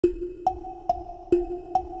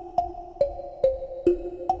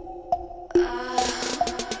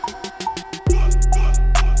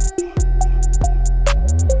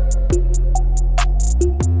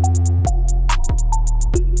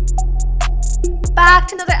back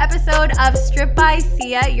to another episode of Strip by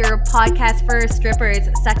Sia, your podcast for strippers,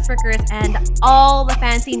 sex workers, and all the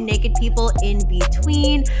fancy naked people in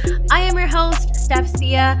between. I am your host, Steph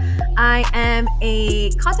Sia. I am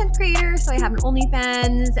a content creator, so I have an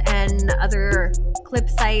OnlyFans and other clip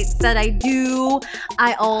sites that I do.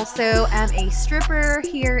 I also am a stripper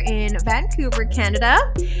here in Vancouver, Canada,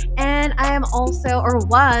 and I am also, or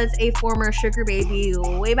was, a former sugar baby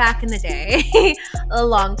way back in the day, a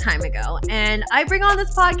long time ago. And I bring on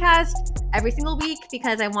this podcast every single week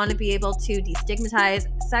because I want to be able to destigmatize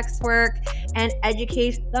sex work and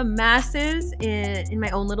educate the masses in my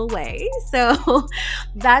own little way. So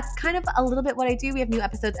that's kind of a little bit what I do. We have new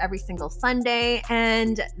episodes every single Sunday,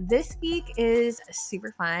 and this week is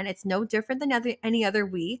super fun. It's no different than any other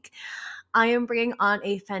week. I am bringing on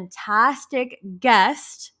a fantastic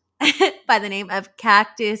guest by the name of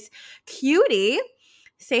Cactus Cutie.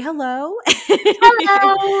 Say hello.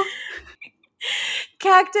 Hello.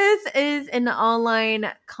 Cactus is an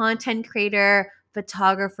online content creator,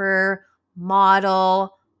 photographer,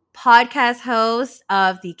 model, podcast host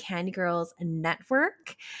of the Candy Girls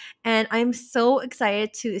Network. And I'm so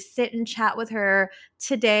excited to sit and chat with her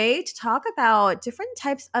today to talk about different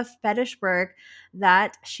types of fetish work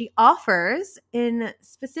that she offers in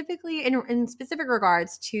specific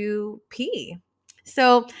regards to pee.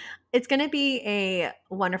 So it's going to be a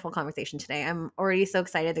wonderful conversation today. I'm already so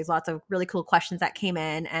excited. There's lots of really cool questions that came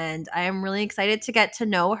in, and I am really excited to get to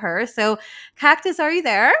know her. So Cactus, are you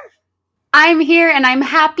there? I'm here, and I'm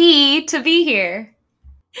happy to be here.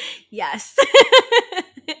 Yes.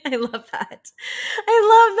 I love that.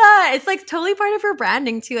 I love that. It's like totally part of her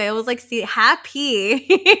branding too. I always like see happy.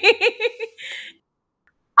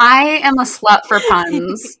 I am a slut for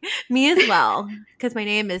puns. Me as well, because my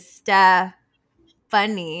name is Steph.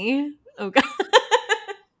 Funny. Oh god.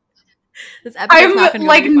 This episode's not gonna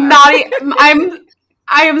like go very not.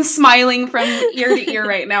 I am smiling from ear to ear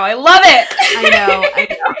right now. I love it. I know.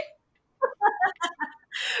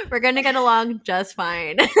 We're gonna get along just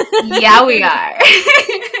fine. Yeah, we are.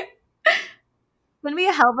 It's gonna be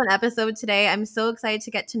a hell of an episode today. I'm so excited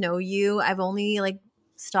to get to know you. I've only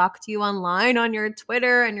stalked you online on your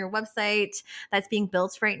Twitter and your website that's being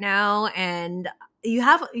built right now, and you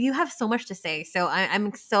have so much to say. So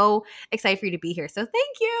I'm so excited for you to be here. So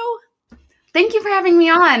thank you. Thank you for having me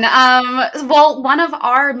on. Well, one of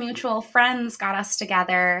our mutual friends got us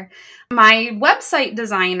together. My website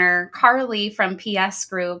designer, Carly from PS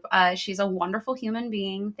Group, she's a wonderful human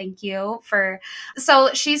being. Thank you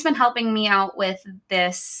so she's been helping me out with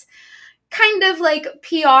this kind of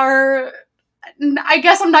PR. I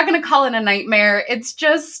guess I'm not going to call it a nightmare. It's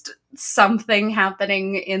just something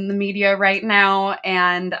happening in the media right now,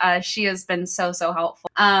 and she has been so helpful.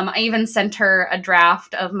 I even sent her a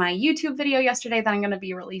draft of my YouTube video yesterday that I'm going to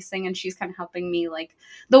be releasing, and she's kind of helping me, like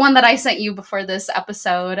the one that I sent you before this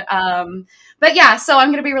episode. But yeah, so I'm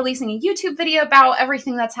going to be releasing a YouTube video about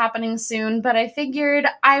everything that's happening soon, but I figured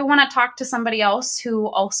I want to talk to somebody else who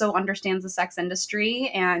also understands the sex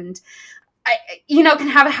industry and can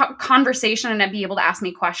have a conversation and be able to ask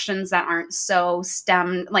me questions that aren't so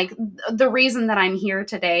stemmed. Like, the reason that I'm here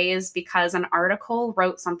today is because an article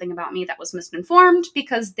wrote something about me that was misinformed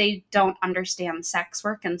because they don't understand sex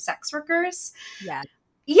work and sex workers. Yeah.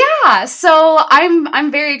 Yeah. So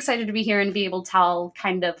I'm very excited to be here and be able to tell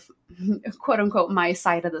kind of quote unquote my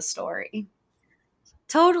side of the story.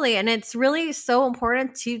 Totally. And it's really so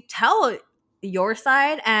important to tell your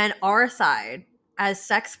side and our side as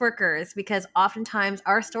sex workers, because oftentimes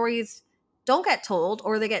our stories don't get told,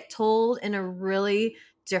 or they get told in a really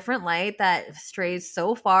different light that strays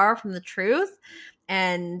so far from the truth.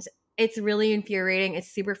 And it's really infuriating.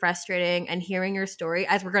 It's super frustrating. And hearing your story,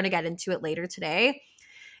 as we're going to get into it later today,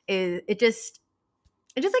 it just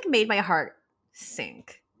made my heart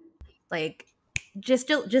sink.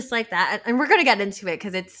 Just like that. And we're going to get into it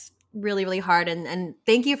because it's really, really hard. And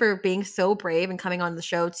thank you for being so brave and coming on the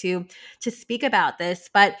show to speak about this.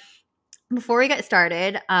 But before we get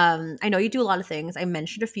started, I know you do a lot of things. I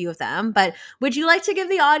mentioned a few of them, but would you like to give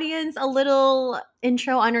the audience a little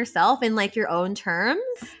intro on yourself in your own terms?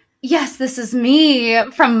 Yes, this is me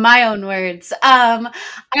from my own words. I'm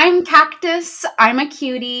Cactus. I'm a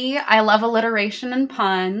cutie. I love alliteration and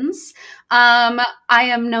puns. I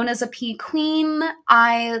am known as a pee queen.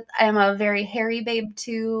 I am a very hairy babe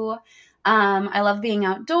too. I love being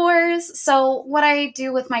outdoors. So what I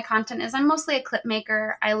do with my content is I'm mostly a clip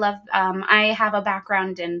maker. I have a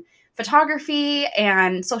background in photography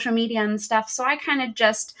and social media and stuff. So I kind of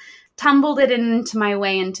just tumbled it into my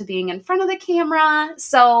way into being in front of the camera.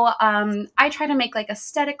 So I try to make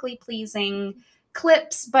aesthetically pleasing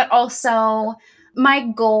clips, but also My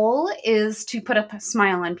goal is to put a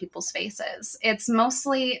smile on people's faces. It's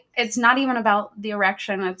not even about the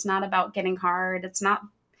erection. It's not about getting hard. It's not,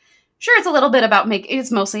 sure, it's a little bit about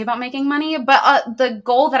it's mostly about making money, but the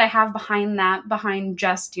goal that I have behind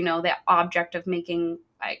just, the object of making,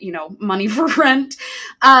 money for rent,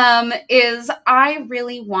 is I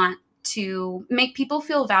really want to make people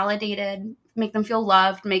feel validated, make them feel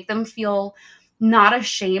loved, make them feel not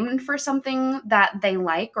ashamed for something that they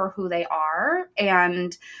like or who they are.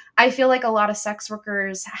 And I feel like a lot of sex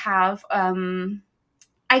workers have,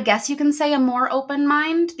 I guess you can say, a more open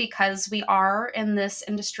mind, because we are in this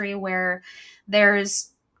industry where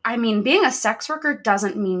being a sex worker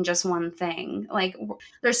doesn't mean just one thing. Like,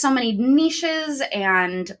 there's so many niches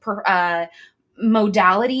and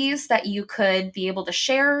modalities that you could be able to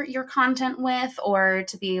share your content with, or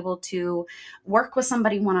to be able to work with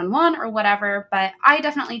somebody one-on-one or whatever. But I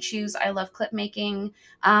definitely I love clip making.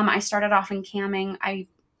 I started off in camming. I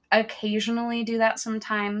occasionally do that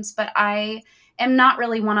sometimes, but I am not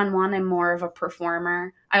really one-on-one. I'm more of a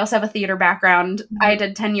performer. I also have a theater background. I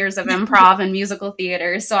did 10 years of improv and musical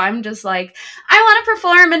theater. So I'm just like, I want to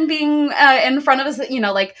perform, and being in front of us,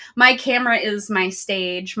 like, my camera is my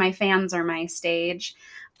stage. My fans are my stage.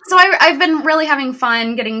 So I've been really having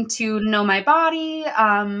fun getting to know my body,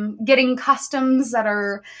 getting customs that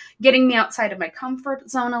are getting me outside of my comfort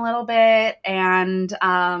zone a little bit, and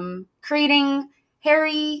creating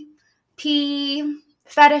hairy, pee,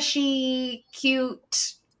 fetishy,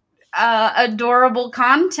 cute, adorable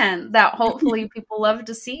content that hopefully people love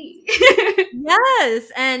to see.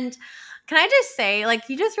 Yes. And can I just say, like,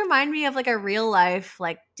 you just remind me of like a real life,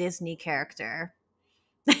 like, Disney character.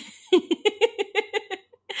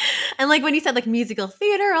 And like when you said like musical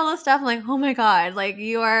theater, all this stuff, I'm like, oh my God, like,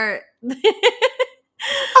 you are.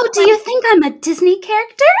 Oh, do you think I'm a Disney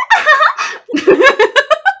character? 100%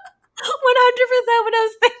 what I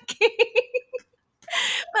was thinking.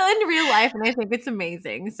 But in real life, and I think it's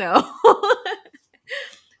amazing. So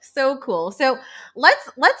so cool. So let's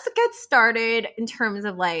get started in terms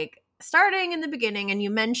of like starting in the beginning. And you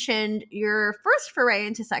mentioned your first foray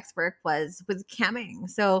into sex work was camming.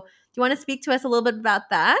 So do you want to speak to us a little bit about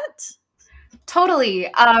that? Totally.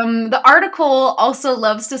 The article also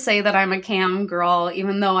loves to say that I'm a cam girl,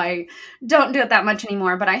 even though I don't do it that much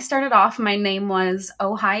anymore. But I started off, my name was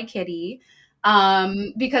Oh Hi Kitty,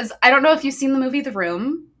 because I don't know if you've seen the movie The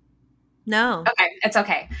Room. No. Okay, it's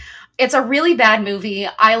okay. It's a really bad movie.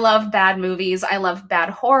 I love bad movies. I love bad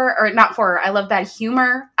horror, or not horror. I love bad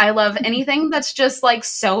humor. I love anything that's just like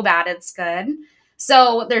so bad it's good.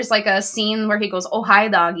 So there's like a scene where he goes, "Oh, hi,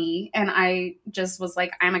 doggy." And I just was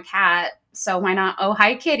like, I'm a cat, so why not "Oh,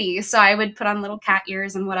 hi, kitty"? So I would put on little cat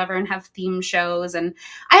ears and whatever and have theme shows. And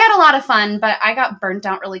I had a lot of fun, but I got burnt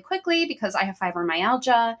out really quickly because I have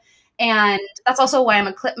fibromyalgia. And that's also why I'm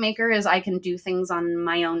a clip maker, is I can do things on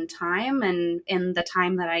my own time and in the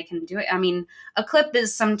time that I can do it. I mean, a clip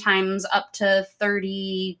is sometimes up to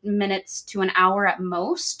 30 minutes to an hour at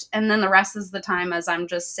most. And then the rest is the time as I'm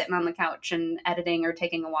just sitting on the couch and editing or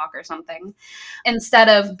taking a walk or something, instead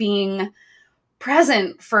of being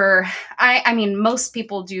present for, I mean, most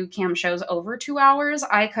people do cam shows over 2 hours.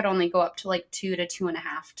 I could only go up to like 2 to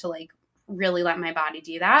 2.5 to like really let my body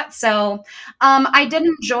do that. So I did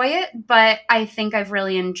enjoy it, but I think I've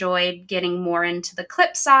really enjoyed getting more into the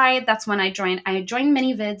clip side. That's when I joined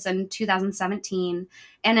ManyVids in 2017.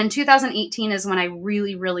 And in 2018 is when I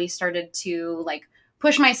really started to like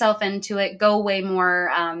push myself into it, go way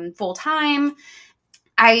more full time.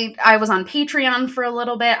 I was on Patreon for a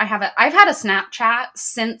little bit. I've had a Snapchat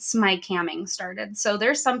since my camming started. So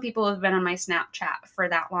there's some people who have been on my Snapchat for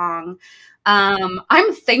that long.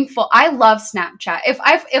 I'm thankful. I love Snapchat. If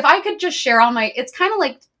I could just share all my, it's kind of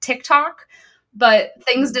like TikTok, but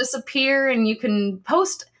things disappear and you can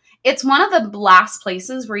post. It's one of the last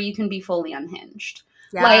places where you can be fully unhinged.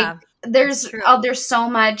 Yeah, like there's so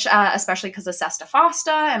much, especially because of SESTA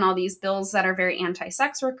FOSTA and all these bills that are very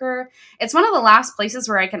anti-sex worker. It's one of the last places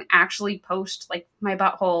where I can actually post like my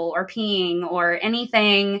butthole or peeing or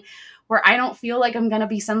anything where I don't feel like I'm going to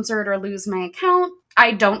be censored or lose my account.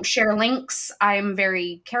 I don't share links. I'm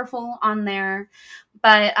very careful on there.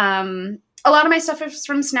 But a lot of my stuff is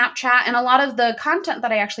from Snapchat, and a lot of the content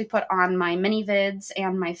that I actually put on my ManyVids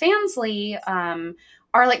and my Fansly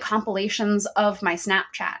are like compilations of my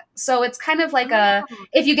Snapchat. So it's kind of like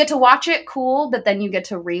if you get to watch it, cool, but then you get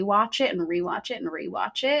to rewatch it and rewatch it and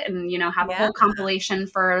rewatch it and, have a whole compilation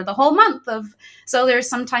for the whole month of, so there's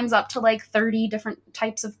sometimes up to like 30 different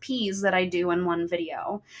types of peas that I do in one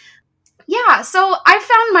video. Yeah, so I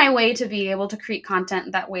found my way to be able to create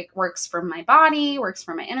content that works for my body, works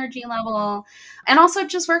for my energy level, and also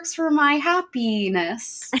just works for my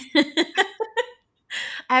happiness.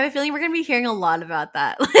 I have a feeling we're going to be hearing a lot about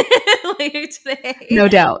that later today. No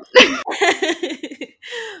doubt.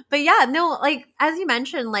 But yeah, no, like as you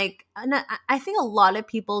mentioned, like I think a lot of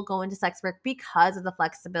people go into sex work because of the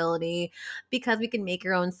flexibility, because we can make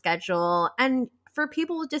your own schedule. And for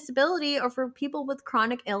people with disability or for people with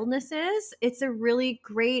chronic illnesses, it's a really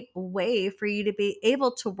great way for you to be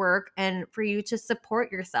able to work and for you to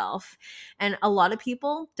support yourself. And a lot of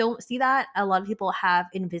people don't see that. A lot of people have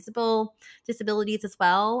invisible disabilities as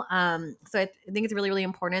well. So I think it's really, really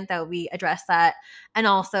important that we address that and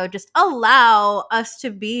also just allow us to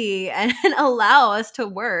be and allow us to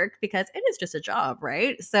work because it is just a job,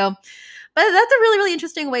 right? So, but that's a really, really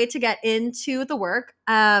interesting way to get into the work.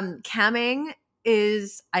 Camming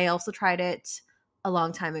is, I also tried it a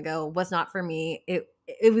long time ago, was not for me.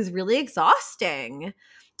 It was really exhausting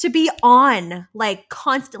to be on, like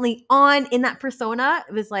constantly on in that persona.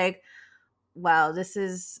 It was like, wow, this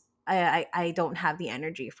is I don't have the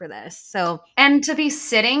energy for this. So, and to be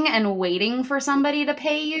sitting and waiting for somebody to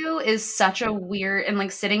pay you is such a weird, and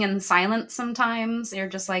like sitting in silence sometimes. You're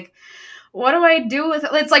just like, what do I do with it?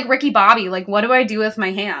 It's like Ricky Bobby, like, what do I do with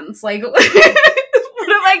my hands? Like, what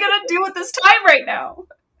am I gonna do with this time right now?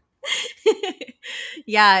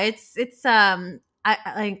 yeah, it's I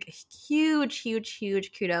like huge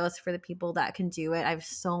kudos for the people that can do it. I have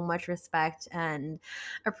so much respect and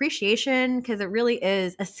appreciation because it really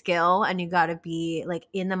is a skill and you got to be like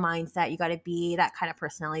in the mindset, you got to be that kind of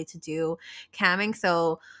personality to do camming.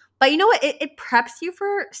 So, but you know what, it preps you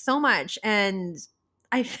for so much. And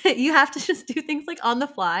you have to just do things like on the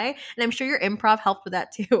fly, and I'm sure your improv helped with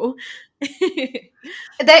that too. The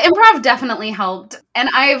improv definitely helped, and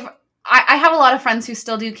I have a lot of friends who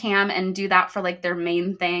still do cam and do that for like their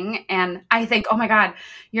main thing, and I think, oh my god,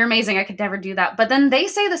 you're amazing, I could never do that. But then they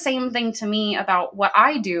say the same thing to me about what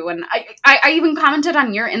I do, and I even commented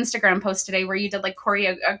on your Instagram post today where you did like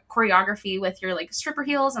choreography with your like stripper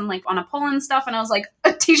heels and like on a pole and stuff, and I was like,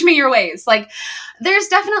 teach me your ways. Like there's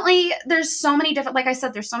so many different, like I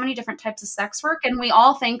said, there's so many different types of sex work, and we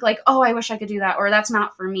all think like, oh, I wish I could do that, or that's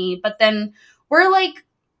not for me. But then we're like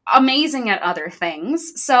amazing at other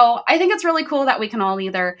things. So I think it's really cool that we can all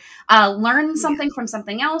either learn something from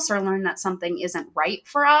something else or learn that something isn't right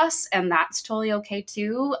for us. And that's totally okay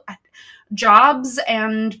too. Jobs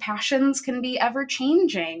and passions can be ever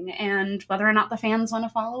changing. And whether or not the fans want to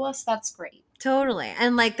follow us, that's great. Totally.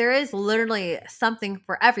 And like there is literally something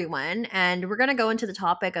for everyone. And we're going to go into the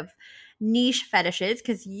topic of niche fetishes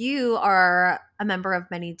because you are a member of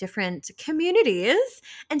many different communities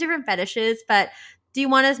and different fetishes. But do you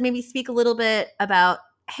want to maybe speak a little bit about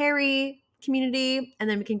hairy community, and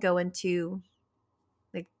then we can go into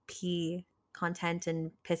like pee content and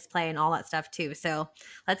piss play and all that stuff too. So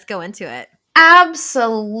let's go into it.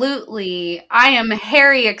 Absolutely. I am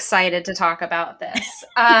very excited to talk about this.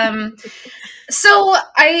 So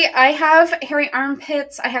I have hairy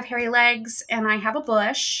armpits, I have hairy legs, and I have a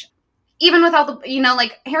bush. Even without the,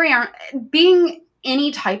 like hairy arm, being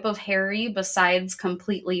any type of hairy besides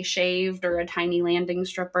completely shaved or a tiny landing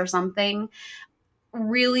strip or something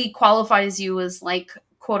really qualifies you as like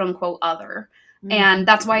quote unquote other. Mm-hmm. And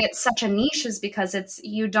that's why it's such a niche, is because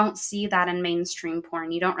you don't see that in mainstream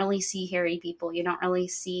porn. You don't really see hairy people. You don't really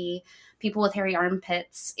see people with hairy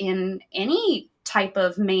armpits in any type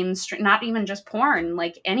of mainstream, not even just porn,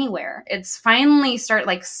 like anywhere. It's finally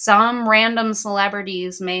like some random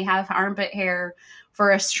celebrities may have armpit hair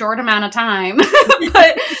for a short amount of time.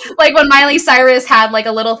 But like when Miley Cyrus had like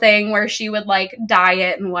a little thing where she would like dye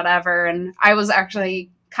it and whatever. And I was actually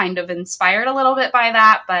kind of inspired a little bit by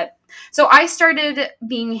that. But so I started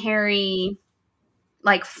being hairy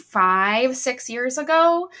like 5-6 years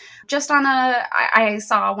ago, just on I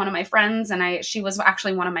saw one of my friends, and she was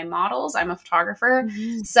actually one of my models. I'm a photographer.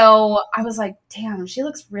 Mm-hmm. So I was like, damn, she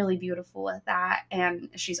looks really beautiful with that. And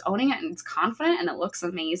she's owning it and it's confident and it looks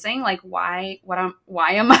amazing. Like why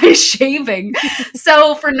am I shaving?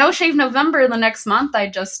 So for No Shave November, the next month, I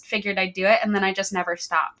just figured I'd do it. And then I just never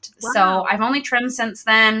stopped. Wow. So I've only trimmed since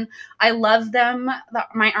then. I love them.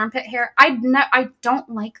 My armpit hair. I don't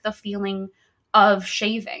like the feeling of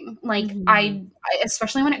shaving. Like mm-hmm. I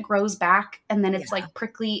especially when it grows back and then it's like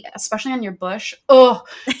prickly, especially on your bush. Oh,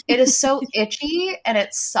 it is so itchy and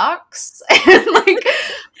it sucks. And like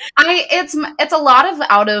it's a lot of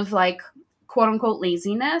out of like quote unquote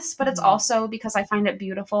laziness, but it's also because I find it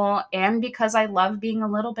beautiful and because I love being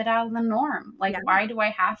a little bit out of the norm. Like, why do I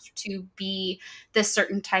have to be this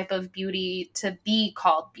certain type of beauty to be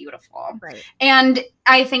called beautiful? Right. And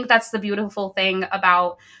I think that's the beautiful thing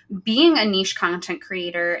about being a niche content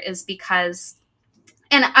creator, is because,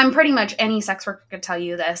 and I'm pretty much any sex worker could tell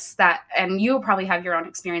you this, that, and you'll probably have your own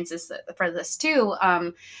experiences for this too,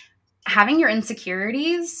 having your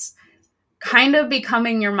insecurities kind of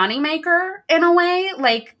becoming your moneymaker in a way.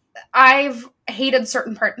 Like, I've hated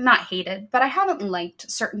certain not hated, but I haven't liked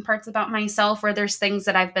certain parts about myself where there's things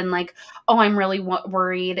that I've been like, oh, I'm really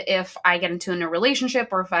worried if I get into a new relationship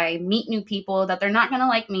or if I meet new people that they're not going to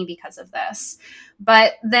like me because of this.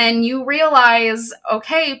 But then you realize,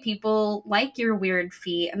 okay, people like your weird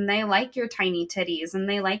feet and they like your tiny titties and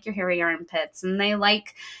they like your hairy armpits and they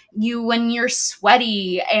like you when you're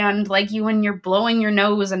sweaty and like you when you're blowing your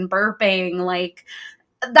nose and burping. Like,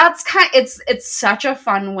 that's it's such a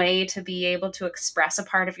fun way to be able to express a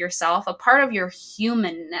part of yourself, a part of your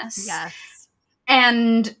humanness. Yes.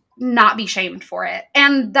 And not be shamed for it.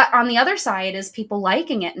 And that on the other side is people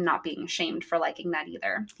liking it and not being shamed for liking that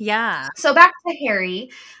either. Yeah. So back to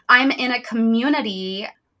Hairy, I'm in a community,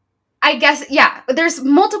 I guess, yeah, there's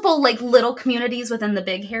multiple like little communities within the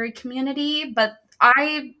big Hairy community, but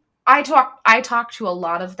I talk to a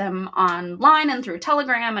lot of them online and through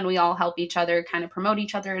Telegram, and we all help each other kind of promote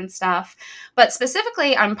each other and stuff. But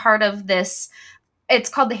specifically, I'm part of this. It's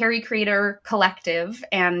called the Hairy Creator Collective,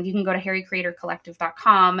 and you can go to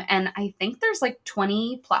hairycreatorcollective.com. And I think there's like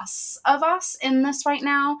 20 plus of us in this right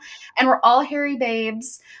now. And we're all hairy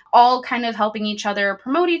babes, all kind of helping each other,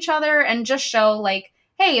 promote each other, and just show like,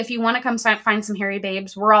 hey, if you want to come find some hairy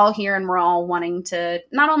babes, we're all here and we're all wanting to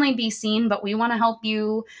not only be seen, but we want to help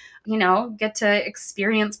you, you know, get to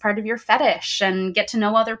experience part of your fetish and get to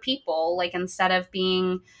know other people. Like, instead of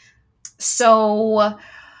being so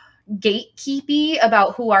gatekeepy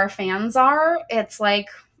about who our fans are, it's like,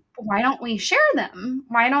 why don't we share them?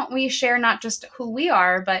 Why don't we share not just who we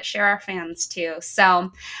are, but share our fans too?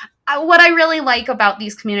 So what I really like about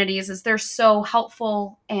these communities is they're so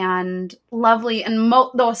helpful and lovely, and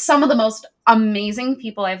some of the most amazing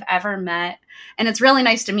people I've ever met. And it's really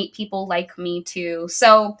nice to meet people like me too.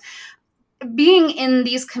 So being in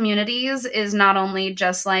these communities is not only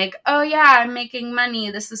just like, oh yeah, I'm making money,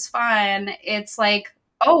 this is fun. It's like,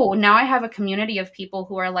 oh, now I have a community of people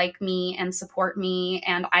who are like me and support me,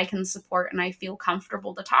 and I can support and I feel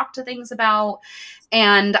comfortable to talk to things about.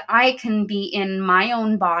 And I can be in my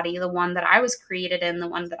own body, the one that I was created in, the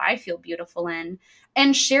one that I feel beautiful in,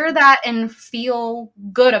 and share that and feel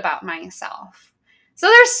good about myself. So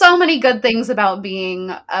there's so many good things about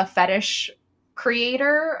being a fetish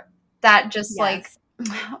creator that just like,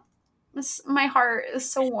 my heart is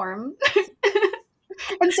so warm.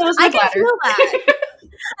 And so is my bladder. Feel that.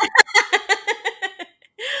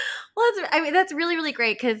 Well, that's really, really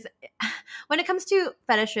great, because when it comes to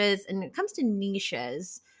fetishes and it comes to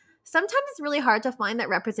niches, sometimes it's really hard to find that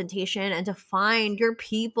representation and to find your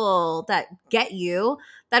people that get you,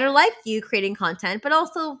 that are like you creating content, but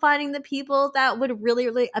also finding the people that would really,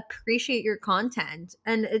 really appreciate your content.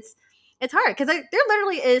 And it's hard, because there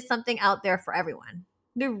literally is something out there for everyone.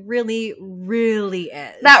 There really, really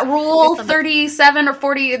is. That rule 37 or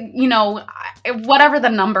 40, you know, whatever the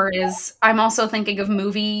number is. I'm also thinking of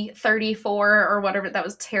movie 34 or whatever. That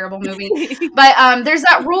was a terrible movie. But there's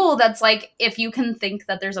that rule that's like, if you can think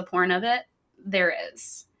that there's a porn of it, there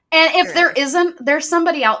is. And if there isn't, there's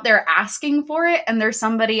somebody out there asking for it, and there's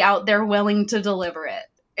somebody out there willing to deliver it.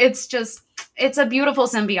 It's just, it's a beautiful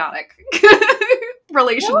symbiotic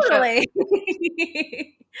relationship. Totally.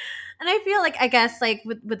 And I feel like, I guess, like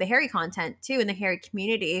with the hairy content too, in the hairy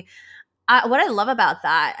community, what I love about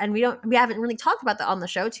that, and we haven't really talked about that on the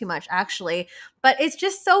show too much actually, but it's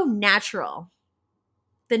just so natural.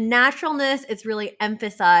 The naturalness is really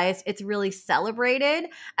emphasized. It's really celebrated,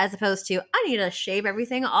 as opposed to, I need to shave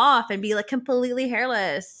everything off and be like completely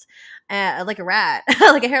hairless, like a rat,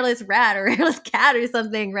 like a hairless rat or a hairless cat or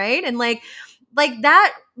something, right? And like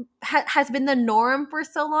that has been the norm for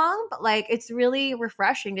so long, but like, it's really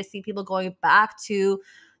refreshing to see people going back to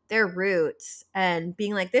their roots and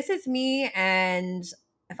being like, this is me, and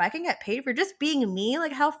if I can get paid for just being me,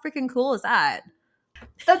 like, how freaking cool is that?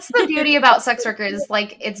 That's the beauty about sex workers.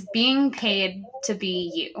 Like, it's being paid to be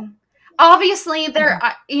you. Obviously,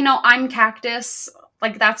 you know, I'm Cactus.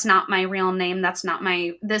 Like, that's not my real name.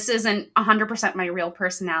 This isn't 100% my real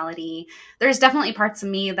personality. There's definitely parts of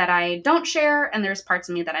me that I don't share, and there's parts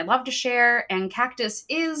of me that I love to share. And Cactus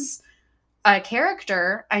is a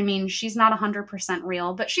character. I mean, she's not 100%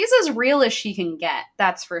 real, but she's as real as she can get.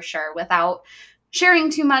 That's for sure, without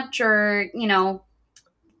sharing too much or,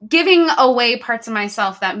 giving away parts of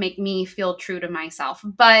myself that make me feel true to myself.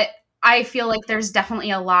 But I feel like there's definitely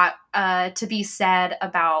a lot to be said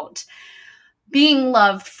about being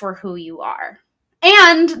loved for who you are.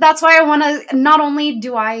 And that's why I want to, not only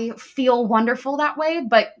do I feel wonderful that way,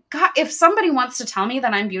 but God, if somebody wants to tell me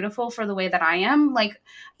that I'm beautiful for the way that I am, like,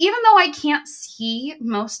 even though I can't see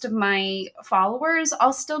most of my followers,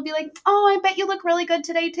 I'll still be like, oh, I bet you look really good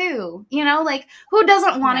today too. Like, who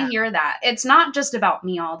doesn't want to hear that? It's not just about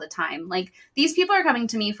me all the time. Like, these people are coming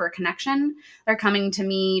to me for a connection. They're coming to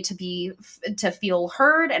me to feel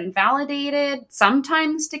heard and validated,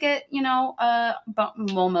 sometimes to get,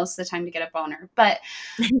 most of the time to get a boner, but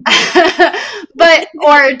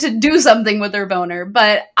or to do something with their boner.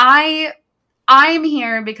 But I'm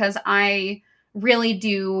here because I really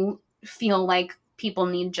do feel like people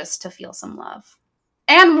need just to feel some love.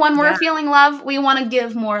 And when we're feeling love, we want to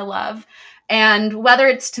give more love. And whether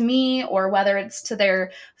it's to me or whether it's to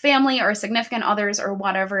their family or significant others or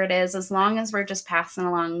whatever it is, as long as we're just passing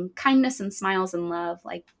along kindness and smiles and love,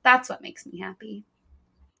 like, that's what makes me happy.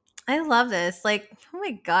 I love this. Like, oh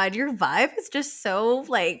my God, your vibe is just so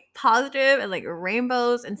like positive and like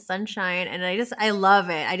rainbows and sunshine. And I love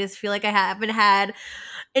it. I just feel like I haven't had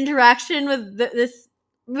interaction with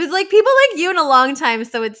with like people like you in a long time.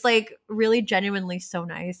 So it's like really genuinely so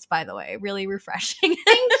nice, by the way, really refreshing.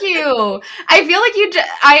 Thank you. I feel like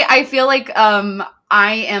I feel like,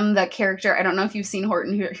 I am the character. I don't know if you've seen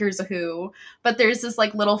Horton Hears a Who, but there's this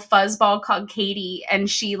like little fuzzball called Katie, and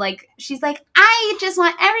she's like, I just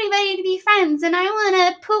want everybody to be friends, and I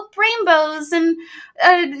want to poop rainbows and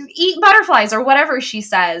eat butterflies or whatever she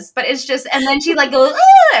says. But it's just, and then she like goes,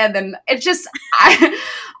 and then it's just,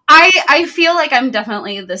 I feel like I'm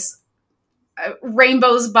definitely this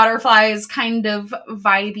rainbows, butterflies kind of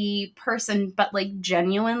vibey person, but like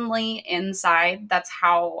genuinely inside, that's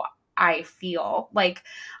how I feel. Like,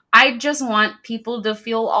 I just want people to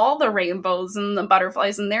feel all the rainbows and the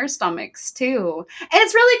butterflies in their stomachs too. And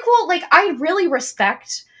it's really cool. Like, I really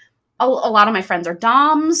respect a lot of my friends are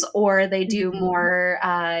doms, or they do more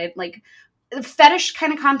like fetish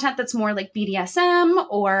kind of content that's more like BDSM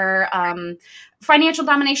or financial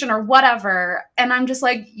domination or whatever. And I'm just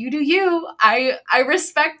like, you do you. I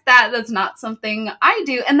respect that. That's not something I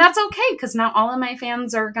do. And that's okay, because not all of my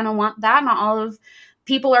fans are going to want that. Not all of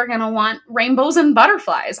people are going to want rainbows and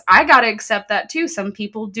butterflies. I got to accept that too. Some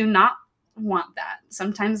people do not want that.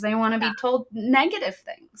 Sometimes they want to be told negative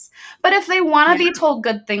things. But if they want to be told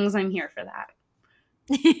good things, I'm here for that.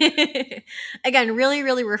 Again, really,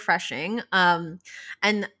 really refreshing. And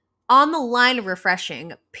on the line of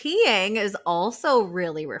refreshing, peeing is also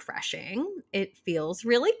really refreshing. It feels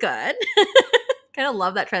really good. Kind of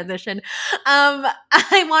love that transition.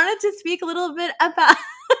 I wanted to speak a little bit about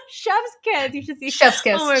Chef's Kiss. You should see Chef's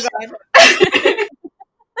Kiss. Oh my God.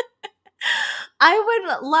 I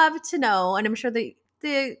would love to know, and I'm sure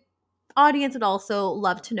the audience would also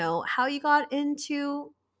love to know, how you got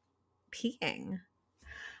into peeing.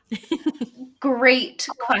 Great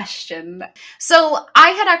question. So I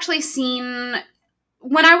had actually seen,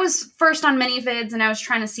 when I was first on ManyVids and I was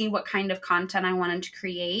trying to see what kind of content I wanted to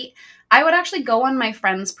create, I would actually go on my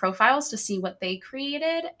friends' profiles to see what they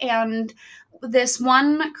created. And this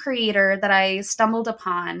one creator that I stumbled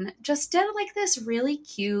upon just did like this really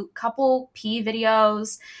cute couple pee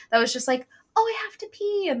videos that was just like, oh, I have to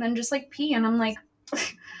pee, and then just like pee. And I'm like,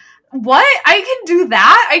 what? I can do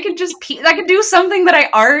that? I could just pee. I could do something that I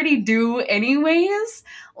already do anyways.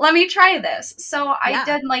 Let me try this. So I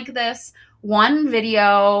did like this one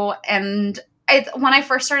video, and when I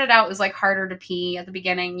first started out, it was like harder to pee at the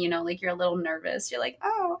beginning, like you're a little nervous. You're like,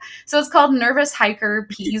 oh. So it's called Nervous Hiker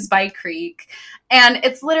Pees by Creek. And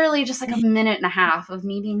it's literally just like a minute and a half of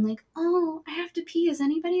me being like, oh, I have to pee. Is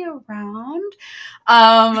anybody around?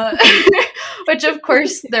 Which of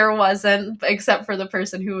course there wasn't, except for the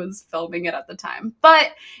person who was filming it at the time.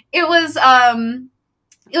 But it was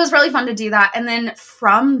really fun to do that. And then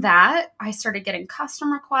from that, I started getting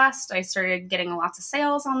custom requests. I started getting lots of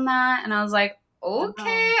sales on that. And I was like,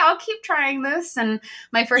 okay, I'll keep trying this. And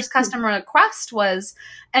my first customer request was,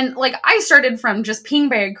 and like I started from just peeing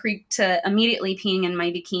by a creek to immediately peeing in my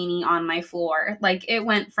bikini on my floor. Like it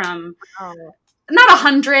went from not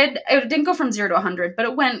 100. It didn't go from 0 to 100, but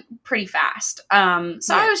it went pretty fast.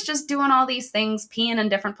 So I was just doing all these things, peeing in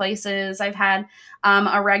different places. I've had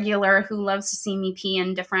a regular who loves to see me pee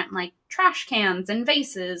in different like trash cans and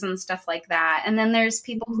vases and stuff like that. And then there's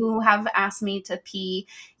people who have asked me to pee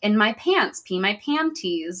in my pants, pee my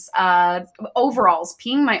panties, overalls.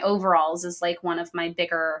 Peeing my overalls is like one of my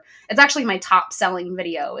bigger, it's actually my top selling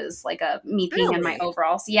video is like me peeing in my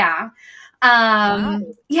overalls. Yeah. Wow.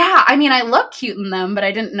 Yeah, I mean, I look cute in them, but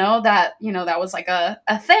I didn't know that, that was like a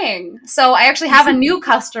thing. So I actually have a new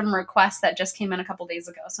custom request that just came in a couple days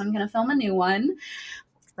ago. So I'm going to film a new one.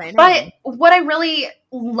 Exciting. But what I really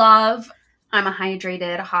love, I'm a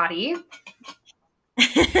hydrated hottie.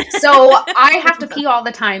 So I have to pee all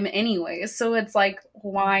the time anyway. So it's like,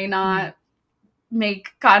 why not make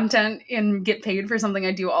content and get paid for something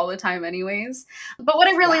I do all the time anyways? But what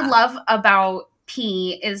I really love about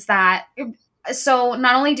pee is that, so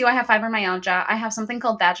not only do I have fibromyalgia, I have something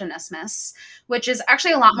called vaginismus, which is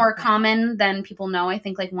actually a lot more common than people know. I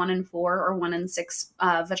think like 1 in 4 or 1 in 6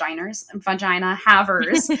 vagina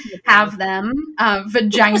havers have them.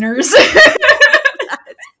 Vaginers.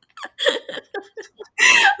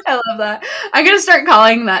 I love that. I'm going to start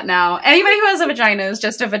calling that now. Anybody who has a vagina is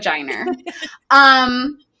just a vagina.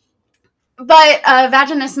 But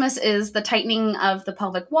vaginismus is the tightening of the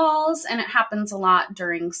pelvic walls, and it happens a lot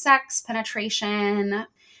during sex, penetration,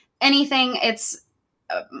 anything.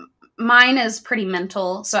 Mine is pretty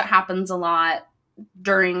mental, so it happens a lot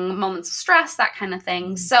during moments of stress, that kind of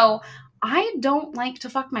thing. So I don't like to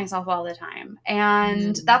fuck myself all the time.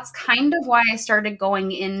 And that's kind of why I started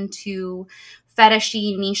going into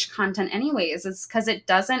fetishy niche content anyways. It's because it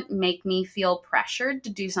doesn't make me feel pressured to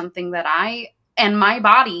do something that I and my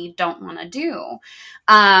body don't want to do.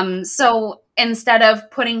 So instead of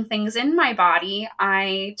putting things in my body,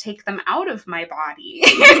 I take them out of my body.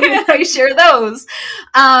 I share those.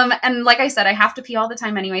 And like I said, I have to pee all the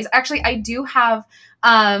time anyways. Actually, I do have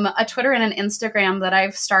a Twitter and an Instagram that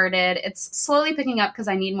I've started. It's slowly picking up because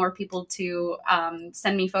I need more people to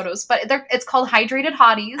send me photos. But it's called Hydrated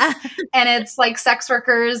Hotties. And it's like sex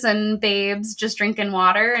workers and babes just drinking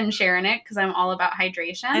water and sharing it because I'm all about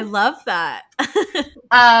hydration. I love that.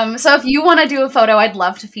 So if you want to do a photo, I'd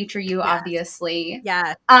love to feature you, obviously.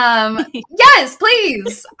 Yeah. Yes,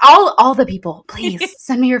 please. All the people, please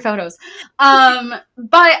send me your photos.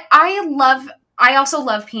 But I also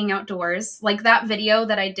love peeing outdoors. Like that video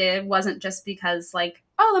that I did wasn't just because like,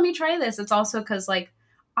 oh, let me try this. It's also because like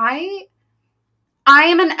I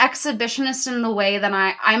am an exhibitionist in the way that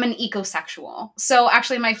I'm an ecosexual. So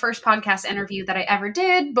actually my first podcast interview that I ever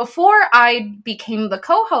did before I became the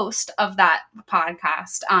co-host of that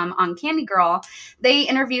podcast on Candy Girl, they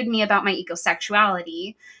interviewed me about my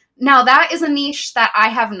ecosexuality. Now that is a niche that I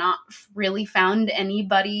have not really found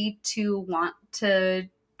anybody to want to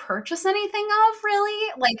purchase anything of,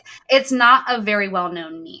 really. Like it's not a very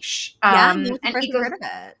well-known niche. And heard of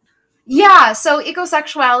it. Yeah, so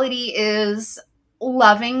ecosexuality is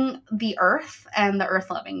loving the earth and the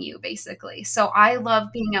earth loving you, basically. So I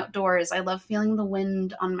love being outdoors. I love feeling the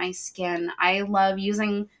wind on my skin. I love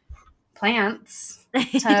using plants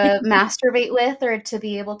to masturbate with, or to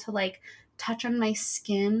be able to like touch on my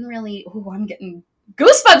skin. Really, I'm getting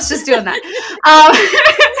goosebumps just doing that.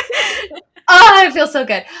 Oh, it feels so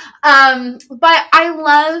good. But I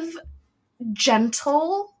love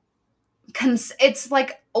gentle. It's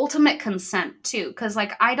like ultimate consent too, because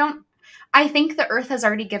like I think the earth has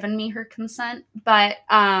already given me her consent, but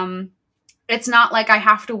it's not like I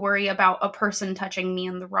have to worry about a person touching me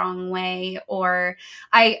in the wrong way. Or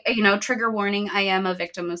trigger warning, I am a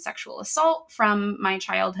victim of sexual assault from my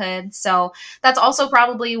childhood. So that's also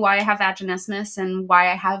probably why I have vaginismus and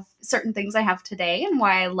why I have certain things I have today and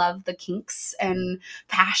why I love the kinks and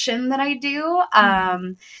passion that I do.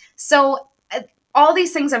 So all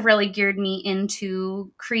these things have really geared me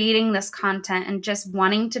into creating this content and just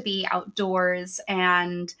wanting to be outdoors.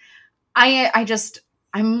 And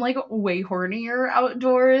I'm like way hornier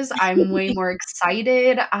outdoors. I'm way more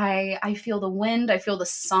excited. I feel the wind. I feel the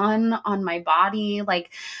sun on my body.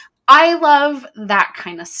 Like I love that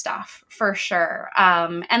kind of stuff for sure.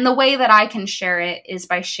 And the way that I can share it is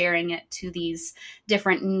by sharing it to these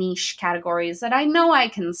different niche categories that I know I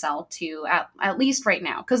can sell to at least right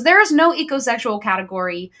now. Because there is no ecosexual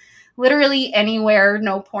category literally anywhere.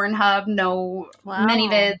 No Pornhub, no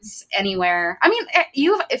ManyVids anywhere. I mean,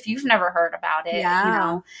 if you've never heard about it,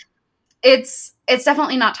 it's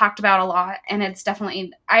definitely not talked about a lot. And it's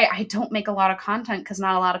definitely, I don't make a lot of content because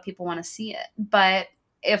not a lot of people want to see it. But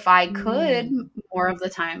if I could, more of the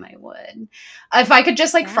time I would. If I could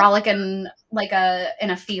just like frolic in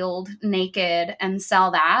a field naked and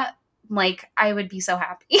sell that, like I would be so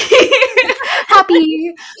happy.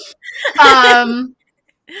 Happy.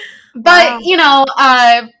 But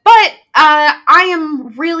I am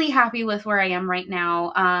really happy with where I am right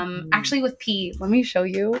now. Actually with pee, let me show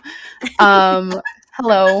you.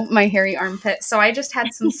 Hello, my hairy armpit. So I just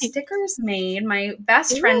had some stickers made. My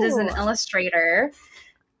best friend is an illustrator.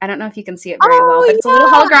 I don't know if you can see it very well, but it's a little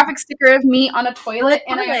holographic sticker of me on a toilet.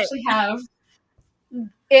 And I actually have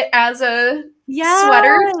it as a Yes.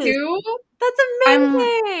 sweater too. That's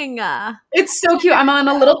amazing. It's so cute. I'm on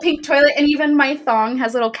a little pink toilet, and even my thong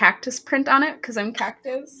has a little cactus print on it because I'm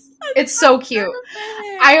cactus. It's so cute.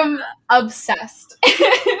 I am obsessed.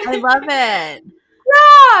 I love it. Yeah.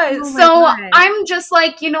 Oh my So God. I'm just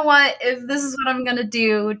like, you know what? If this is what I'm going to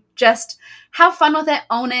do, just have fun with it,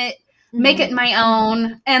 own it, make it my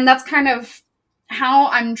own. And that's kind of how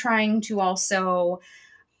I'm trying to also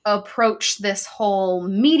approach this whole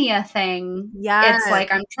media thing. Yes. It's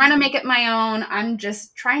like I'm trying to make it my own. I'm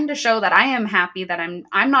just trying to show that I am happy, that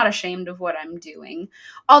I'm not ashamed of what I'm doing.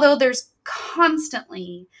 Although there's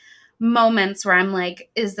constantly moments where I'm like,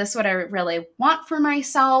 is this what I really want for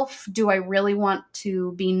myself? Do I really want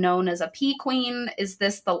to be known as a pea queen? Is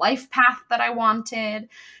this the life path that I wanted?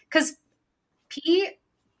 Because pea,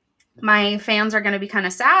 my fans are going to be kind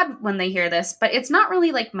of sad when they hear this, but it's not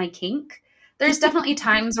really like my kink. There's definitely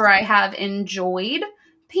times where I have enjoyed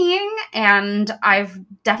peeing, and I've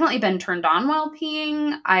definitely been turned on while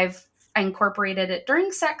peeing. I've incorporated it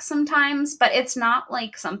during sex sometimes, but it's not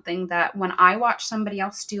like something that when I watch somebody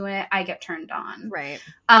else do it, I get turned on. Right.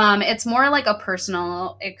 It's more like a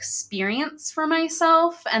personal experience for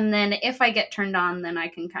myself, and then if I get turned on, then I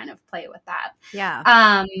can kind of play with that.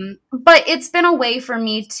 Yeah. But it's been a way for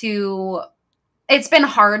me to... It's been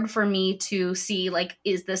hard for me to see, like,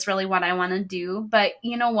 is this really what I want to do? But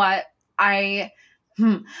you know what? As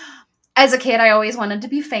a kid, I always wanted to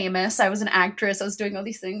be famous. I was an actress. I was doing all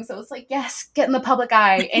these things. I was like, yes, get in the public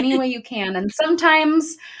eye any way you can. And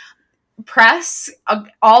sometimes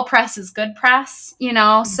all press is good press, you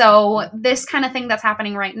know? So this kind of thing that's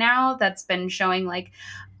happening right now that's been showing, like,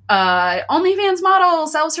 OnlyFans model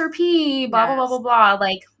sells her pee, blah, blah, blah, blah, blah.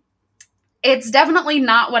 Like, it's definitely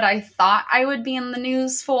not what I thought I would be in the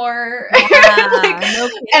news for. No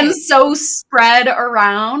and so spread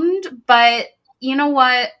around. But you know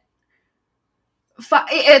what?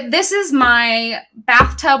 This is my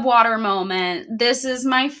bathtub water moment. This is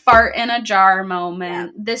my fart in a jar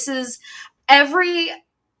moment. Yeah. This is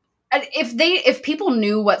if people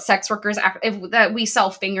knew what sex workers that we sell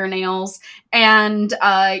fingernails and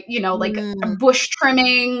like bush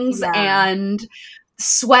trimmings and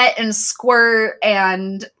sweat and squirt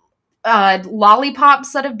and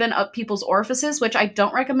lollipops that have been up people's orifices, which I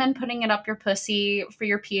don't recommend putting it up your pussy for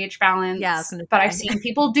your pH balance. Yeah, but I've seen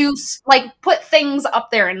people do like put things up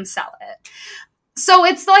there and sell it. So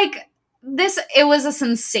it's like it was a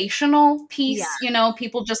sensational piece, you know,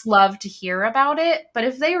 people just love to hear about it. But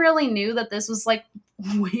if they really knew that this was like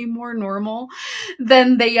way more normal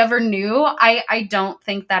than they ever knew, I don't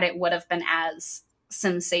think that it would have been as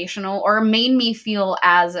sensational or made me feel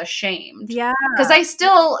as ashamed. Yeah. Because I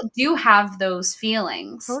still do have those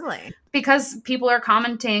feelings. Totally. Because people are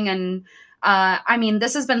commenting and I mean,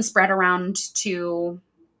 this has been spread around to...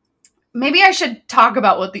 Maybe I should talk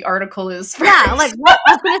about what the article is first. Yeah, like what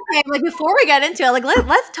I was gonna say, like before we get into it, like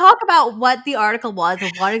let's talk about what the article was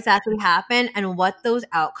and what exactly happened and what those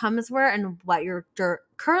outcomes were and what you're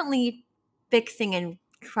currently fixing and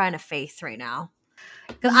trying to face right now.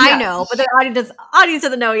 Because I know, but the audience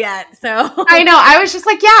doesn't know yet. So I know. I was just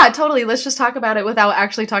like, yeah, totally. Let's just talk about it without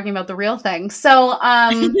actually talking about the real thing. So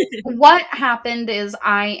what happened is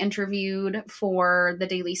I interviewed for the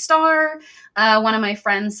Daily Star. One of my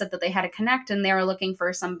friends said that they had a connect and they were looking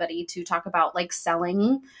for somebody to talk about like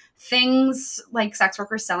selling things, like sex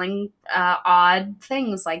workers selling odd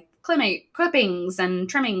things like clippings and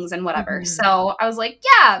trimmings and whatever. Mm-hmm. So I was like,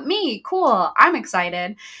 yeah, me, cool. I'm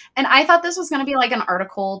excited. And I thought this was going to be like an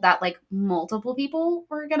article that like multiple people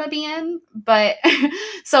were going to be in. But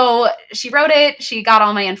so she wrote it. She got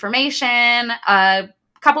all my information. A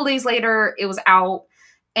couple days later, it was out.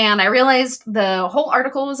 And I realized the whole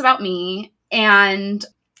article was about me. And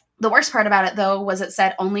the worst part about it, though, was it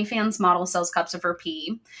said OnlyFans model sells cups of her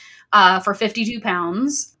pee for 52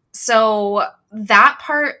 pounds. So that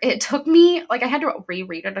part, it took me, like, I had to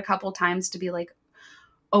reread it a couple times to be like,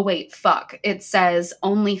 oh, wait, fuck. It says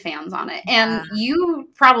OnlyFans on it. Yeah. And you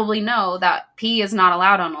probably know that pee is not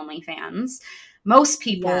allowed on OnlyFans. Most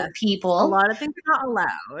people. A lot of things are not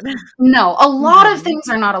allowed. No, a lot of things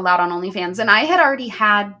are not allowed on OnlyFans. And I had already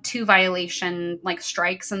had 2 violation, like,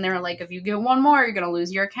 strikes. And they were like, if you get one more, you're going to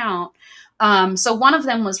lose your account. So one of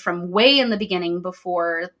them was from way in the beginning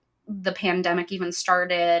before the pandemic even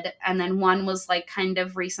started, and then one was like kind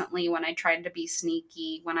of recently when I tried to be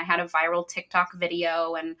sneaky, when I had a viral TikTok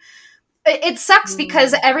video. And it sucks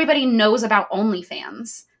because everybody knows about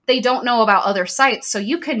OnlyFans. They don't know about other sites. So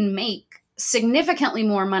you can make significantly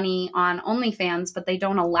more money on OnlyFans, but they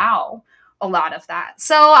don't allow a lot of that.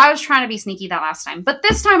 So I was trying to be sneaky that last time, but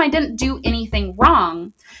this time I didn't do anything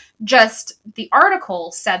wrong. Just the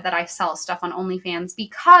article said that I sell stuff on OnlyFans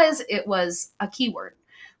because it was a keyword.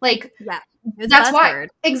 Like, Yeah. that's why.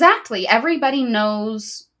 Exactly. Everybody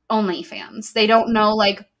knows OnlyFans. They don't know,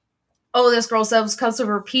 like, oh, this girl sells cups of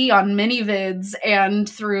her pee on ManyVids and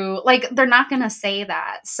through, like, they're not going to say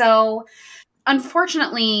that. So,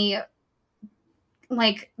 unfortunately,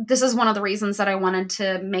 like, this is one of the reasons that I wanted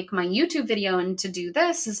to make my YouTube video and to do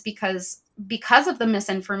this is because of the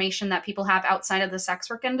misinformation that people have outside of the sex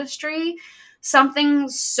work industry. Something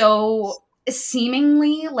so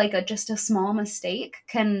seemingly like just a small mistake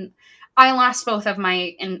I lost both of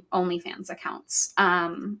my OnlyFans accounts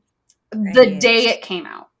the day it came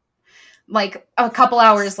out, like a couple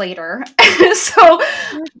hours later. So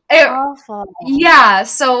awful. Yeah,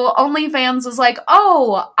 so OnlyFans was like,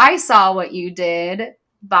 oh, I saw what you did,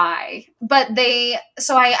 bye. But I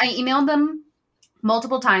emailed them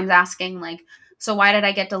multiple times asking, like, so why did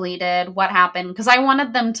I get deleted? What happened? Because I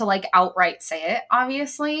wanted them to, like, outright say it,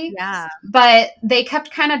 obviously. Yeah. But they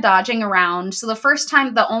kept kind of dodging around. So the first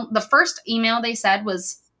time, the first email they said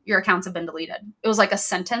was, your accounts have been deleted. It was like a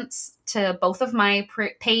sentence to both of my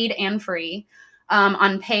paid and free.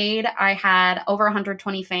 On paid, I had over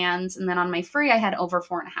 120 fans. And then on my free, I had over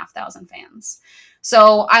 4,500 fans.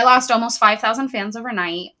 So I lost almost 5,000 fans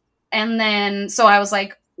overnight. And then, so I was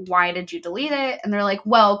like, why did you delete it? And they're like,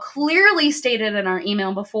 well, clearly stated in our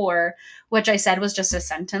email before, which I said was just a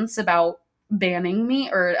sentence about banning me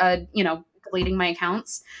or, deleting my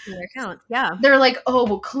accounts. Your account, yeah. They're like, oh,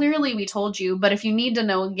 well, clearly we told you, but if you need to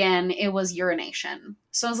know again, it was urination.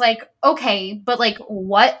 So I was like, okay, but like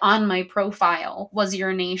what on my profile was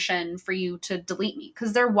urination for you to delete me?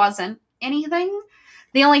 Because there wasn't anything.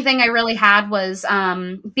 The only thing I really had was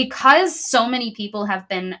because so many people have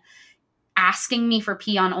been asking me for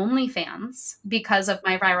pee on OnlyFans because of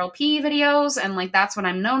my viral pee videos, and like that's what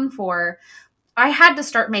I'm known for. I had to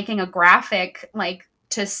start making a graphic like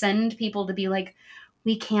to send people to be like,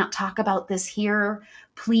 we can't talk about this here.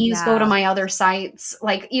 Please go to my other sites.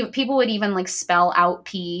 Like people would even like spell out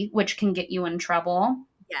pee, which can get you in trouble.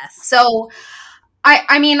 Yes. So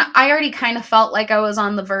I mean, I already kind of felt like I was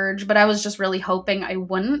on the verge, but I was just really hoping I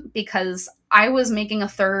wouldn't because I was making a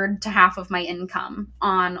third to half of my income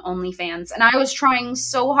on OnlyFans. And I was trying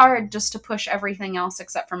so hard just to push everything else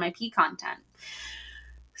except for my pee content.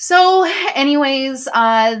 So anyways,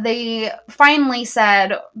 they finally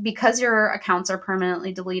said, because your accounts are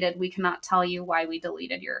permanently deleted, we cannot tell you why we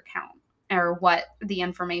deleted your account or what the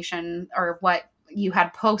information or what you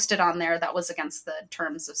had posted on there that was against the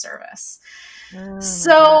terms of service.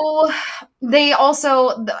 So they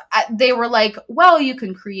also, they were like, well, you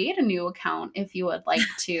can create a new account if you would like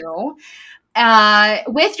to,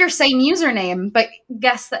 with your same username, but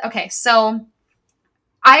guess that, okay, so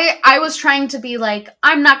I was trying to be like,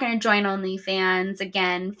 I'm not going to join OnlyFans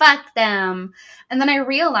again. Fuck them. And then I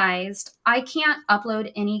realized I can't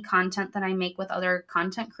upload any content that I make with other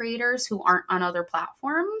content creators who aren't on other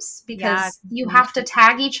platforms because you have to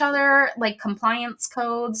tag each other, like compliance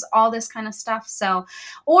codes, all this kind of stuff. So,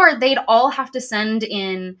 or they'd all have to send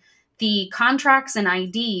in the contracts and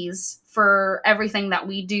IDs for everything that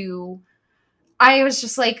we do. I was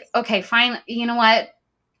just like, okay, fine. You know what?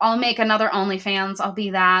 I'll make another OnlyFans. I'll be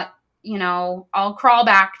that, I'll crawl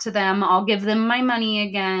back to them. I'll give them my money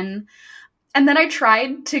again. And then I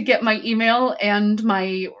tried to get my email and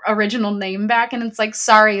my original name back. And it's like,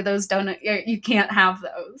 sorry, those you can't have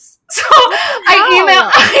those. So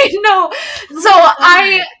I know. So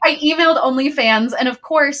I emailed OnlyFans. And of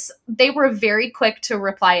course, they were very quick to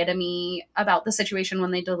reply to me about the situation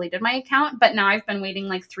when they deleted my account. But now I've been waiting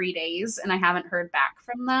like 3 days and I haven't heard back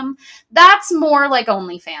from them. That's more like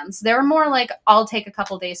OnlyFans. They're more like, I'll take a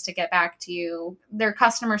couple days to get back to you. Their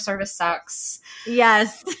customer service sucks.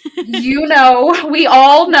 Yes. We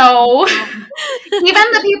all know. Even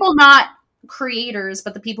the people not creators,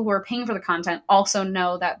 but the people who are paying for the content also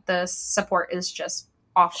know that the support is just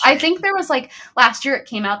awful. I think there was like, last year it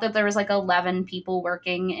came out that there was like 11 people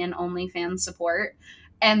working in OnlyFans support.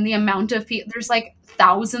 And the amount of people, there's like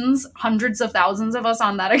thousands, hundreds of thousands of us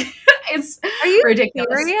on that. It's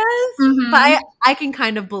ridiculous. Serious? Mm-hmm. But I can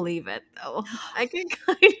kind of believe it though. I can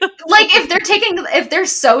kind of like if they're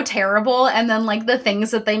so terrible and then like the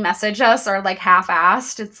things that they message us are like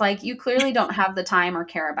half-assed, it's like you clearly don't have the time or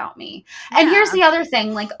care about me. And here's the other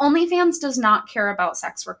thing, like OnlyFans does not care about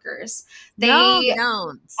sex workers. They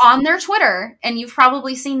don't. On their Twitter, and you've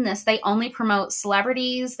probably seen this, they only promote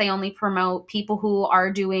celebrities, they only promote people who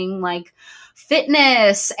are doing like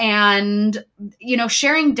fitness and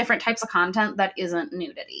sharing different types of content that isn't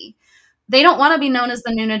nudity. They don't want to be known as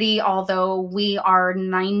the Nunity, although we are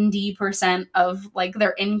 90% of like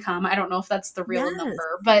their income. I don't know if that's the real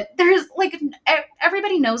number, but there's like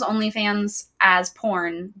everybody knows OnlyFans as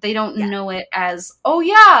porn. They don't know it as, oh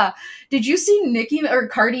yeah, did you see Nicki or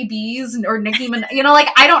Cardi B's or Nicki you know, like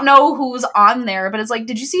I don't know who's on there, but it's like,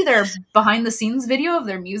 did you see their behind the scenes video of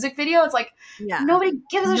their music video? It's like, nobody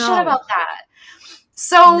gives a shit about that.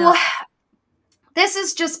 So this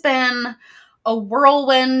has just been a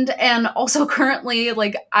whirlwind, and also currently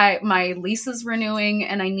like my lease is renewing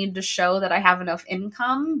and I need to show that I have enough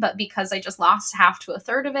income, but because I just lost half to a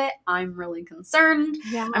third of it, I'm really concerned.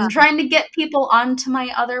 I'm trying to get people onto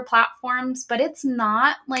my other platforms, but it's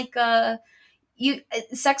not like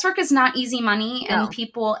sex work is not easy money, and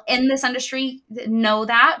people in this industry know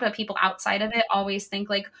that, but people outside of it always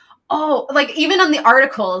think like, oh, like even on the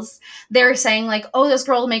articles, they're saying like, oh, this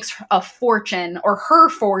girl makes a fortune or her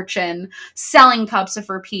fortune selling cups of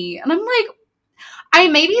her pee. And I'm like, I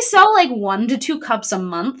maybe sell like 1 to 2 cups a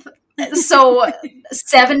month. So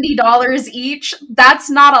 $70 each, that's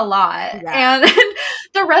not a lot. And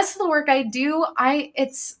the rest of the work I do,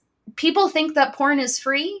 people think that porn is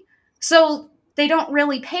free. So they don't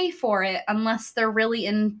really pay for it unless they're really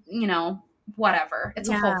in, you know, whatever. It's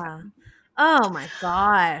a whole thing. Oh my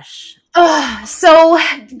gosh. So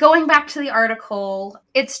going back to the article,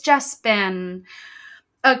 it's just been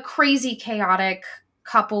a crazy, chaotic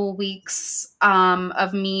couple weeks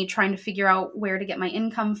of me trying to figure out where to get my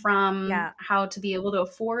income from, how to be able to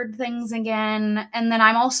afford things again. And then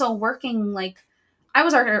I'm also working I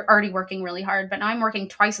was already working really hard, but now I'm working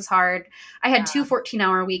twice as hard. I had 2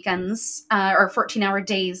 14-hour weekends or 14-hour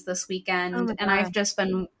days this weekend, and I've just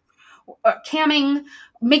been camming,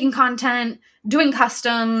 making content, doing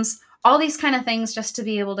customs, all these kind of things just to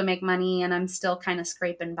be able to make money, and I'm still kind of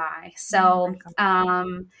scraping by. So,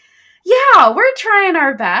 we're trying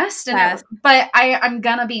our best, but I'm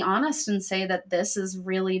gonna be honest and say that this has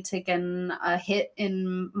really taken a hit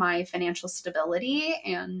in my financial stability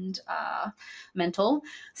and mental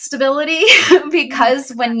stability because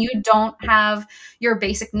when you don't have your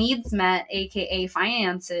basic needs met, aka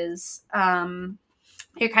finances,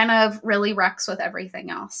 it kind of really wrecks with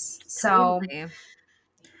everything else. So, so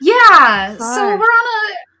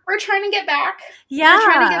we're trying to get back. We're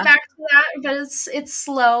trying to get back to that, but it's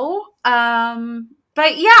slow. But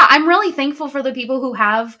I'm really thankful for the people who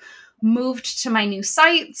have moved to my new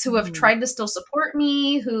sites, who have tried to still support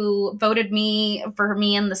me, who voted for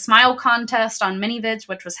me in the Smile contest on ManyVids,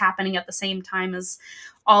 which was happening at the same time as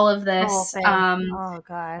all of this. Oh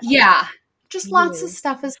gosh. Just lots of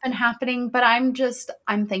stuff has been happening, but I'm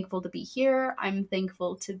thankful to be here. I'm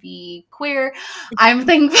thankful to be queer. I'm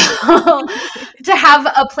thankful to have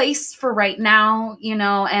a place for right now, you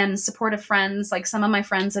know, and supportive friends. Like some of my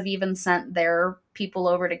friends have even sent their people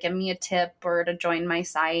over to give me a tip or to join my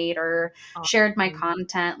site or shared my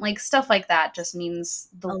content. Like stuff like that just means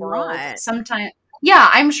the world. Sometimes,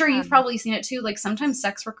 I'm sure you've probably seen it too. Like sometimes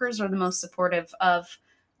sex workers are the most supportive of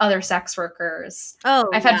other sex workers.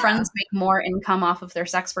 I've had friends make more income off of their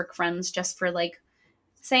sex work friends just for like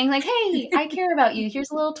saying like, hey, I care about you. Here's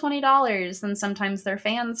a little $20 than sometimes their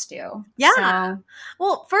fans do.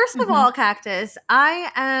 Well, first of all, Cactus,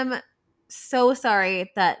 I am so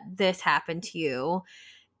sorry that this happened to you.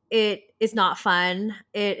 It is not fun.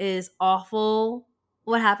 It is awful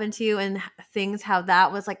what happened to you and things, how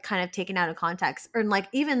that was like kind of taken out of context or like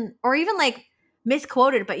even like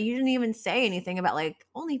misquoted, but you didn't even say anything about like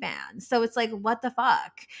OnlyFans. So it's like, what the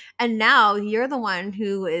fuck? And now you're the one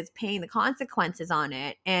who is paying the consequences on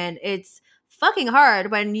it. And it's fucking hard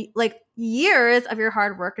when like years of your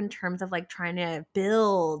hard work in terms of like trying to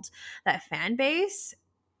build that fan base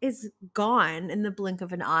is gone in the blink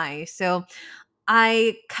of an eye. So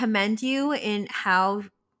I commend you in how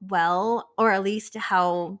well, or at least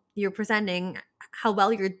how you're presenting, how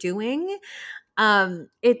well you're doing.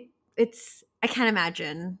 It's I can't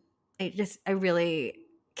imagine. I really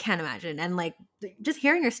can't imagine. And like just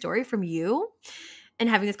hearing your story from you and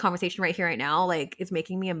having this conversation right here, right now, like is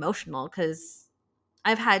making me emotional because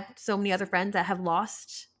I've had so many other friends that have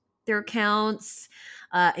lost their accounts,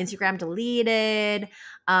 Instagram deleted,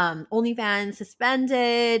 OnlyFans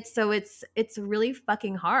suspended. So it's really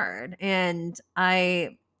fucking hard. And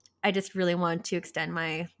I just really want to extend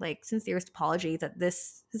my like sincerest apology that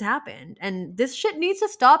this has happened and this shit needs to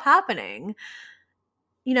stop happening.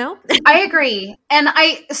 You know? I agree. And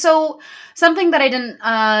so something that I didn't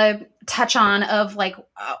touch on of like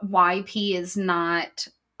why pee is not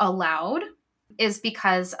allowed is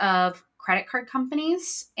because of credit card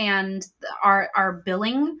companies, and our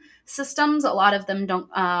billing systems, a lot of them don't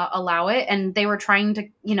allow it. And they were trying to,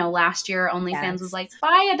 last year OnlyFans was like,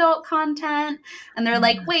 buy adult content. And they're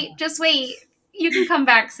like, just wait. You can come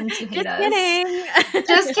back since you hate us. Kidding.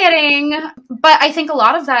 Just kidding. But I think a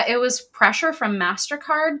lot of that, it was pressure from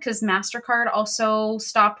MasterCard, because MasterCard also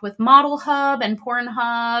stopped with Model Hub and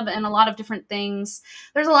Pornhub and a lot of different things.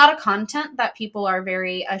 There's a lot of content that people are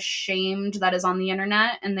very ashamed that is on the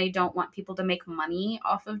internet, and they don't want people to make money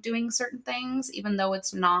off of doing certain things, even though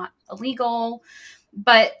it's not illegal.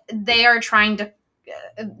 But they are trying to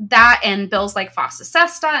that, and bills like FOSTA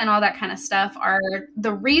SESTA and all that kind of stuff are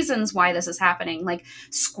the reasons why this is happening. Like,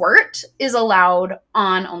 squirt is allowed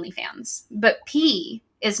on OnlyFans, but pee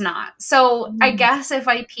is not. So I guess if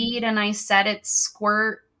I peed and I said it's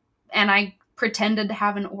squirt and I pretended to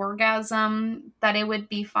have an orgasm, that it would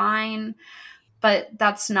be fine. But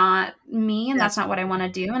that's not me, and that's not what I want to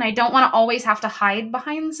do. And I don't want to always have to hide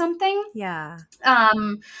behind something. Yeah.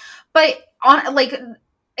 But on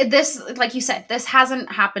this, like you said, this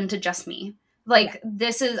hasn't happened to just me. Like,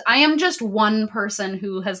 I am just one person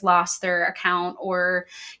who has lost their account, or,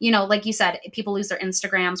 like you said, people lose their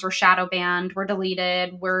Instagrams, we're shadow banned, we're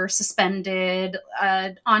deleted, we're suspended,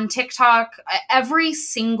 on TikTok, every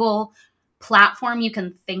single platform you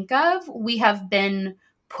can think of, we have been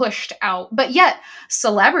pushed out. But yet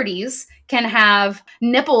celebrities can have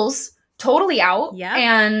nipples totally out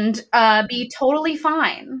and be totally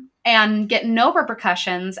fine and get no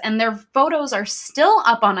repercussions, and their photos are still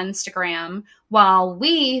up on Instagram, while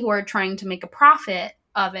we, who are trying to make a profit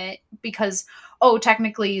of it, because,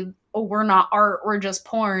 technically, we're not art, we're just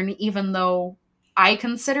porn, even though I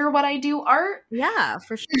consider what I do art. Yeah,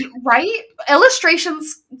 for sure. Right?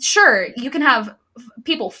 Illustrations, sure, you can have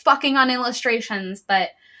people fucking on illustrations, but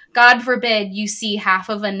God forbid you see half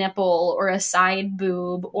of a nipple or a side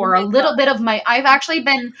boob or a little bit of my, I've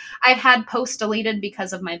had posts deleted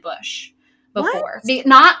because of my bush before.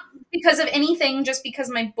 Not because of anything, just because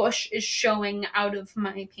my bush is showing out of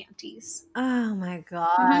my panties. Oh my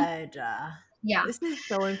God. Yeah. This is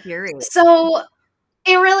so infuriating. So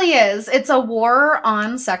it really is. It's a war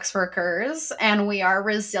on sex workers, and we are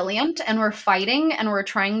resilient, and we're fighting, and we're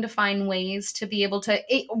trying to find ways to be able to,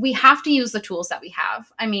 we have to use the tools that we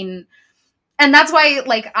have. I mean, and that's why,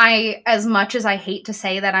 like, as much as I hate to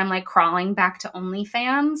say that I'm like crawling back to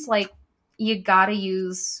OnlyFans, like, you gotta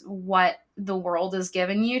use what the world has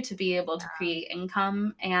given you to be able to create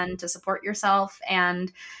income and to support yourself.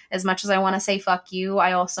 And as much as I want to say fuck you,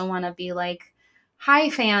 I also want to be like,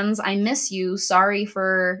 hi fans, I miss you. Sorry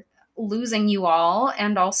for losing you all.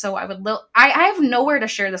 And also I have nowhere to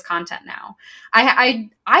share this content now.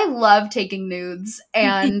 I love taking nudes,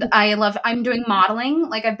 and I'm doing modeling.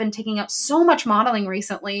 Like, I've been taking up so much modeling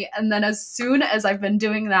recently. And then as soon as I've been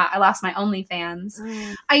doing that, I lost my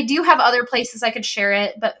OnlyFans. I do have other places I could share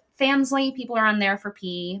it, but Fansly, people are on there for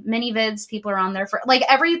pee. ManyVids, people are on there for, like,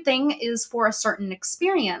 everything is for a certain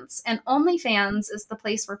experience. And OnlyFans is the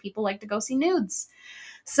place where people like to go see nudes.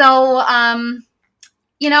 So, I'm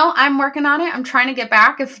working on it. I'm trying to get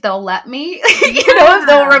back if they'll let me, if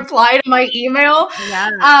they'll reply to my email.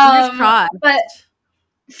 Yeah, fingers crossed. But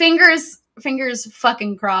fingers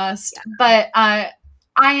fucking crossed. Yeah. But I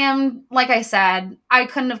am, like I said, I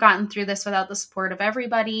couldn't have gotten through this without the support of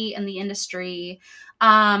everybody in the industry.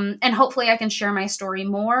 And hopefully I can share my story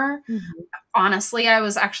more. Mm-hmm. Honestly,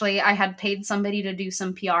 I had paid somebody to do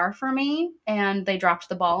some PR for me, and they dropped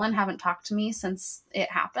the ball and haven't talked to me since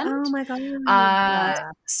it happened. Oh my God.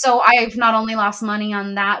 So I've not only lost money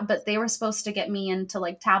on that, but they were supposed to get me into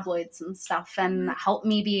like tabloids and stuff and help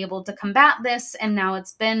me be able to combat this. And now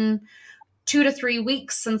it's been 2 to 3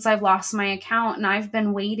 weeks since I've lost my account, and I've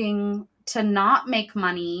been waiting to not make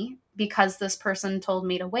money because this person told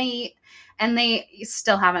me to wait, and they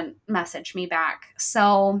still haven't messaged me back.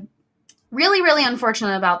 So really, really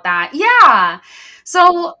unfortunate about that. Yeah.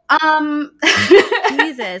 So,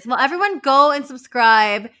 Jesus. Well, everyone go and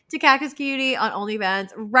subscribe to Cactus Cutie on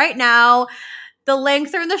OnlyFans right now. The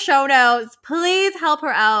links are in the show notes. Please help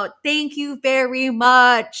her out. Thank you very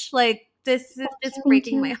much. Like, this is just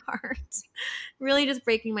breaking my heart. Really just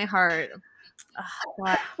breaking my heart.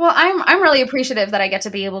 Oh, well, I'm really appreciative that I get to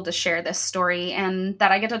be able to share this story, and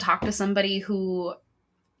that I get to talk to somebody who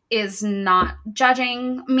is not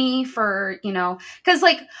judging me for, because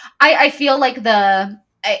like I feel like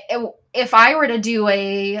if I were to do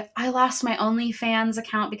I lost my OnlyFans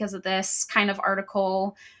account because of this kind of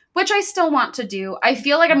article, which I still want to do. I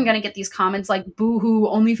feel like I'm going to get these comments like, boo-hoo,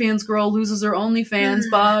 OnlyFans girl loses her OnlyFans,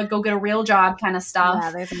 bug, go get a real job kind of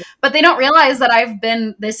stuff. Yeah, but they don't realize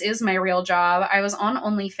that this is my real job. I was on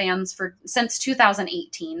OnlyFans since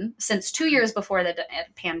 2018, since 2 years before the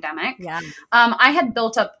pandemic. Yeah. I had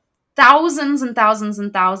built up thousands and thousands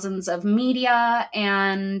and thousands of media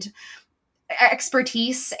and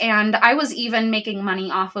expertise, and I was even making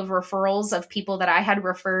money off of referrals of people that I had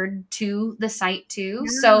referred to the site to.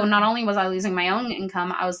 So not only was I losing my own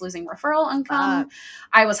income, I was losing referral income.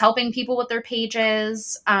 I was helping people with their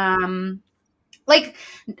pages.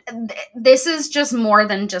 This is just more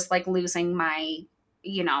than just like losing my,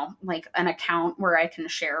 like an account where I can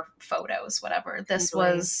share photos, whatever. This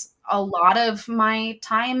was a lot of my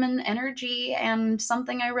time and energy, and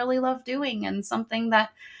something I really love doing, and something that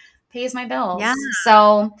pays my bills. Yeah.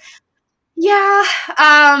 So yeah,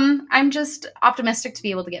 I'm just optimistic to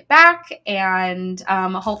be able to get back, and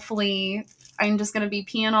hopefully I'm just going to be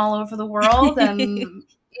peeing all over the world and,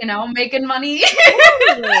 making money.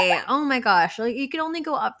 Oh my gosh. Like, you can only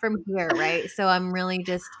go up from here, right? So I'm really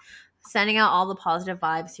just sending out all the positive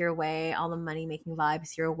vibes your way, all the money-making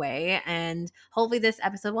vibes your way, and hopefully this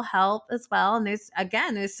episode will help as well. And there's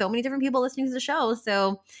so many different people listening to the show,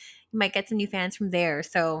 so you might get some new fans from there.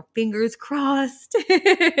 So fingers crossed.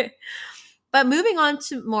 But moving on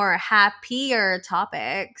to more happier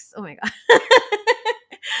topics. Oh my God.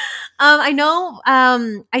 I know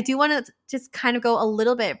I do want to just kind of go a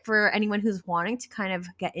little bit for anyone who's wanting to kind of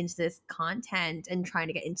get into this content and trying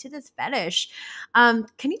to get into this fetish. Can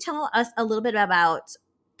you tell us a little bit about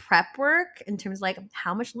prep work in terms of like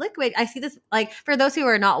how much liquid? I see this, like, for those who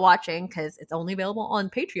are not watching, because it's only available on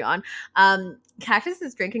Patreon, Cactus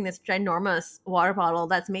is drinking this ginormous water bottle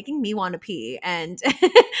that's making me want to pee, and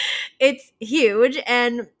it's huge.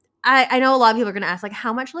 And I know a lot of people are going to ask, like,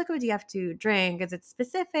 how much liquid do you have to drink? Is it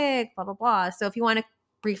specific? Blah, blah, blah. So if you want to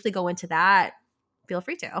briefly go into that, feel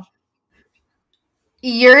free to.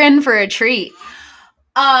 You're in for a treat.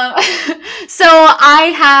 So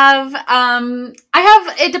I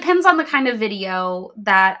have, it depends on the kind of video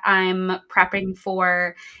that I'm prepping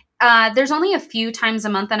for. There's only a few times a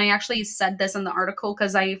month, and I actually said this in the article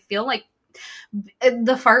because I feel like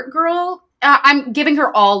the fart girl, I'm giving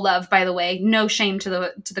her all love, by the way. No shame to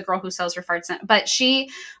the girl who sells her farts, but she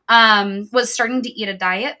was starting to eat a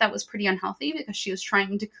diet that was pretty unhealthy because she was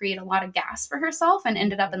trying to create a lot of gas for herself and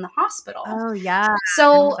ended up in the hospital. Oh yeah.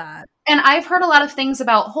 So, and I've heard a lot of things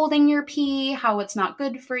about holding your pee, how it's not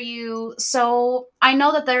good for you. So I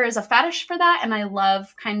know that there is a fetish for that, and I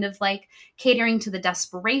love kind of like catering to the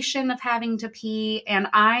desperation of having to pee. And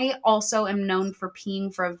I also am known for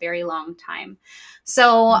peeing for a very long time.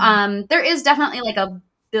 So there is definitely like a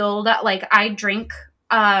build, like I drink,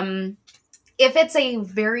 if it's a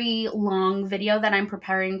very long video that I'm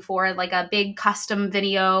preparing for, like a big custom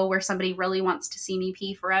video where somebody really wants to see me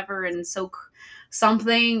pee forever and soak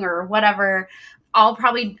something or whatever,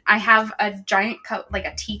 I have a giant cup, like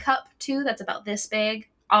a teacup too, that's about this big.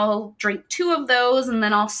 I'll drink 2 of those, and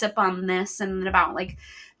then I'll sip on this, and then about like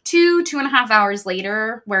 2.5 hours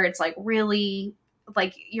later, where it's like really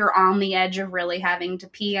like you're on the edge of really having to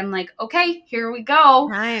pee, I'm like, okay, here we go.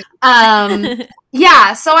 Nice.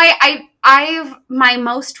 Yeah, so I've my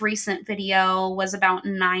most recent video was about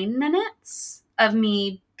 9 minutes of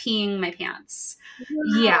me peeing my pants.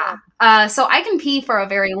 Yeah. So I can pee for a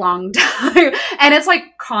very long time, and it's like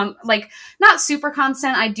not super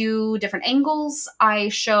constant. I do different angles. I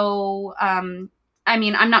show, I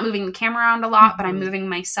mean, I'm not moving the camera around a lot, but I'm moving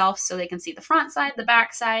myself so they can see the front side, the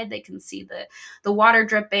back side. They can see the water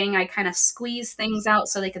dripping. I kind of squeeze things out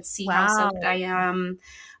so they could see how soaked I am.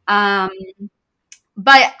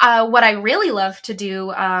 But what I really love to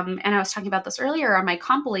do, and I was talking about this earlier, are my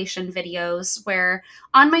compilation videos where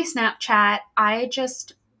on my Snapchat, I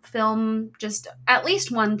just film just at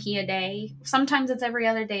least 1 pee a day. Sometimes it's every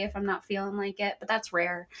other day if I'm not feeling like it, but that's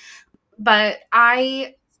rare. But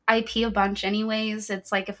I pee a bunch anyways.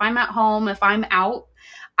 It's like if I'm at home, if I'm out,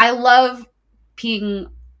 I love peeing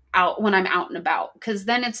out when I'm out and about, because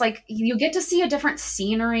then it's like you get to see a different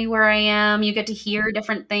scenery where I am. You get to hear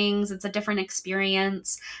different things. It's a different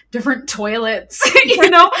experience, different toilets,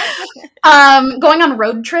 going on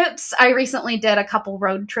road trips. I recently did a couple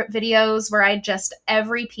road trip videos where I just,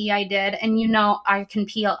 every pee I did, and I can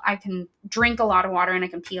pee, I can drink a lot of water and I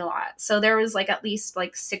can pee a lot. So there was like at least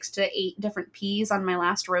like 6 to 8 different pees on my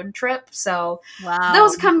last road trip. So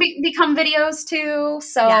those become videos too.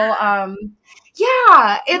 So,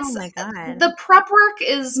 yeah, it's the prep work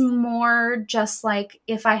is more just like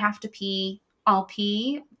if I have to pee, I'll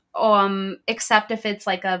pee. Except if it's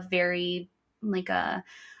like a very like a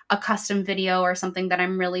a custom video or something that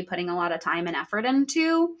I'm really putting a lot of time and effort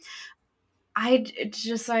into, I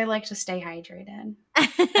like to stay hydrated.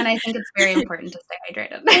 And I think it's very important to stay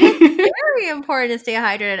hydrated. Very important to stay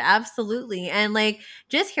hydrated. Absolutely. And like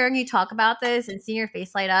just hearing you talk about this and seeing your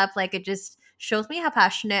face light up, like it just shows me how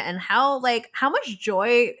passionate and how much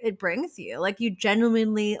joy it brings you. Like you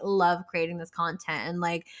genuinely love creating this content. And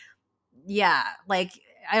like, yeah, like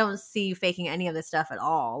I don't see you faking any of this stuff at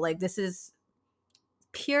all. Like this is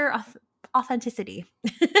pure authenticity.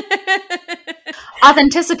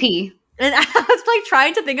 Authenticity. And I was like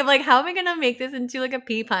trying to think of like, how am I going to make this into like a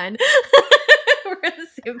pea pun?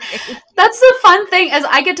 That's the fun thing is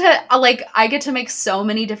I get to make so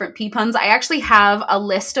many different pea puns. I actually have a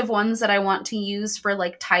list of ones that I want to use for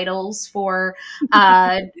like titles for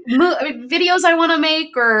videos I want to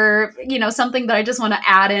make, or something that I just want to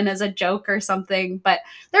add in as a joke or something. But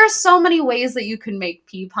there are so many ways that you can make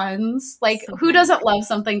pea puns. Like who doesn't love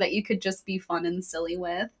something that you could just be fun and silly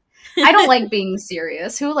with? I don't like being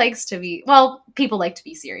serious. Who likes to be? Well, people like to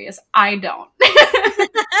be serious. I don't.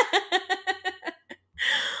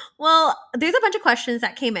 Well, there's a bunch of questions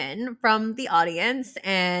that came in from the audience,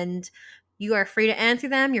 and you are free to answer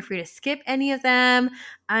them. You're free to skip any of them,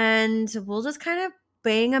 and we'll just kind of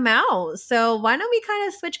bang them out. So why don't we kind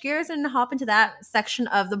of switch gears and hop into that section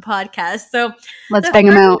of the podcast? So let's bang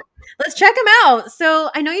them out. Let's check them out.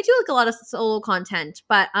 So I know you do like a lot of solo content,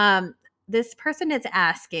 but this person is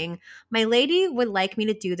asking, my lady would like me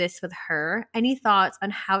to do this with her. Any thoughts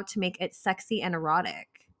on how to make it sexy and erotic?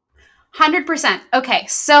 100%. Okay,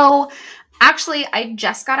 so actually, I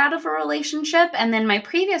just got out of a relationship, and then my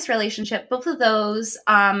previous relationship, both of those,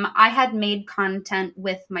 I had made content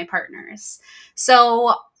with my partners.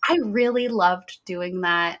 So I really loved doing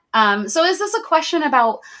that. So is this a question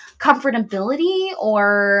about comfortability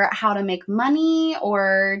or how to make money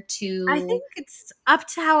or to... I think it's up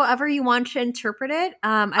to however you want to interpret it.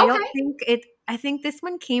 I don't think it... I think this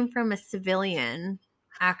one came from a civilian,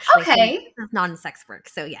 actually. Okay. Non-sex work,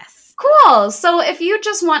 so yes. Cool. So if you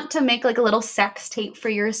just want to make like a little sex tape for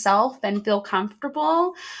yourself and feel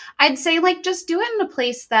comfortable, I'd say like just do it in a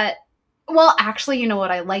place that, well, actually, you know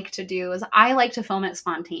what I like to do is I like to film it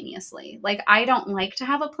spontaneously. Like I don't like to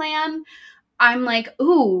have a plan. I'm like,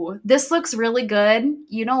 ooh, this looks really good.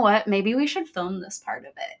 You know what? Maybe we should film this part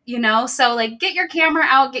of it, So like get your camera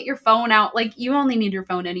out, get your phone out. Like you only need your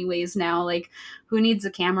phone anyways now. Like who needs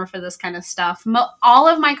a camera for this kind of stuff? All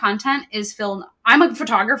of my content is filmed. I'm a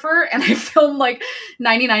photographer and I film like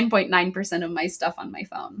 99.9% of my stuff on my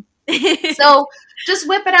phone. So just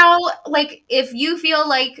whip it out. Like if you feel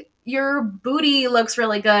like your booty looks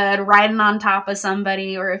really good riding on top of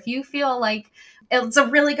somebody, or if you feel like it's a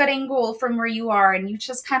really good angle from where you are and you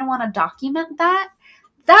just kind of want to document that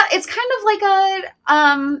it's kind of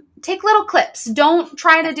like take little clips. Don't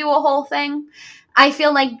try to do a whole thing. I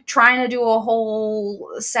feel like trying to do a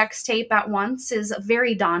whole sex tape at once is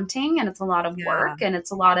very daunting, and it's a lot of work and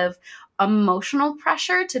it's a lot of emotional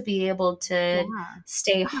pressure to be able to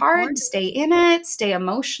stay hard, stay in it, stay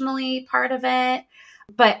emotionally part of it.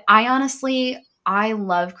 But I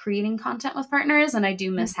love creating content with partners, and I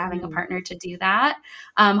do miss having a partner to do that.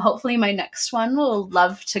 Hopefully my next one will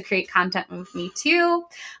love to create content with me too.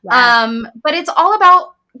 Yeah. But it's all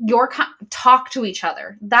about talk to each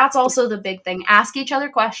other. That's also the big thing. Ask each other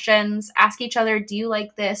questions. Ask each other, do you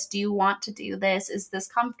like this? Do you want to do this? Is this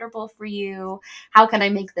comfortable for you? How can I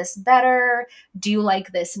make this better? Do you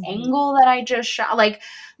like this angle that I just shot? Like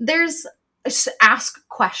ask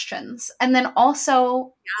questions. And then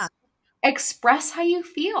also express how you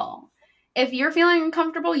feel. If you're feeling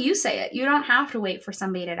uncomfortable, you say it. You don't have to wait for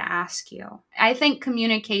somebody to ask you. I think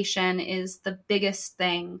communication is the biggest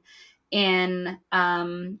thing in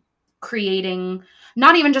creating,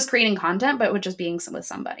 not even just creating content, but with just being with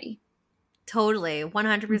somebody. Totally.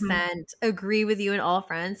 100% agree with you and all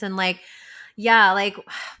friends. And like, yeah, like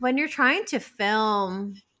when you're trying to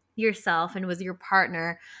film yourself and with your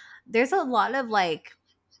partner, there's a lot of like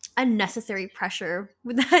unnecessary pressure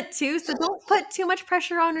with that too. So don't put too much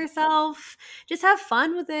pressure on yourself. Just have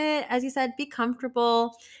fun with it. As you said, be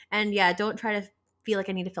comfortable. And yeah, don't try to feel like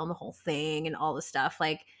I need to film the whole thing and all the stuff.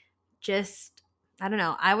 Like just, I don't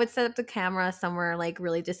know. I would set up the camera somewhere like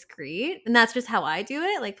really discreet. And that's just how I do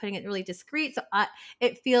it, like putting it really discreet. So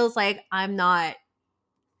it feels like I'm not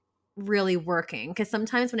really working. Because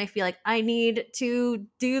sometimes when I feel like I need to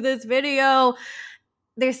do this video,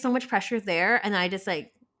 there's so much pressure there. And I just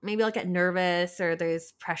like, maybe I'll get nervous, or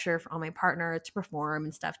there's pressure on my partner to perform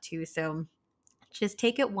and stuff too. So just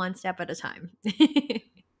take it one step at a time.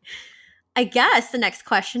 I guess the next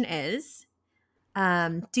question is,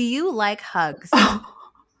 do you like hugs?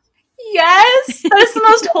 Yes, that's the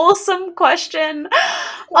most wholesome question.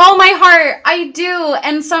 Oh, my heart. I do.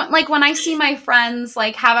 And so, like, when I see my friends,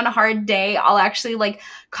 like, having a hard day, I'll actually, like,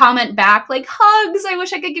 comment back, like, hugs. I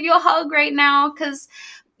wish I could give you a hug right now. Because,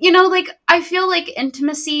 you know, like, I feel like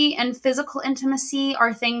intimacy and physical intimacy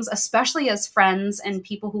are things, especially as friends and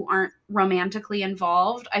people who aren't romantically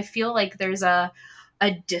involved. I feel like there's a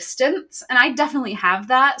distance, and I definitely have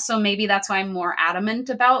that. So maybe that's why I'm more adamant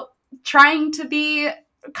about trying to be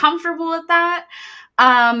comfortable with that.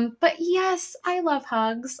 But yes, I love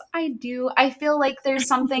hugs. I do. I feel like there's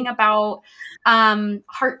something about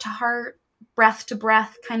heart to heart, breath to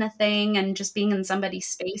breath kind of thing, and just being in somebody's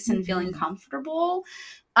space and feeling comfortable.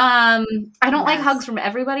 I don't like hugs from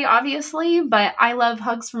everybody, obviously, but I love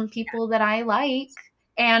hugs from people that I like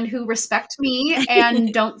and who respect me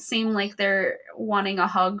and don't seem like they're wanting a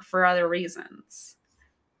hug for other reasons.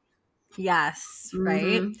 Yes,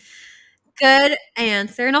 right? Good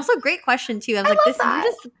answer. And also great question, too. I was like, this is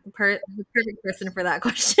just the perfect person for that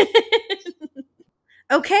question.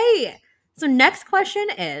 Okay. So next question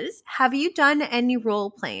is, have you done any role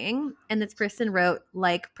playing? And this person wrote,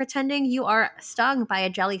 like, pretending you are stung by a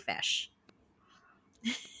jellyfish.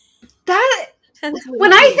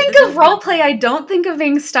 When I think of role play, I don't think of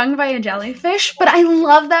being stung by a jellyfish, but I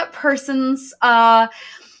love that person's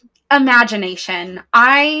imagination.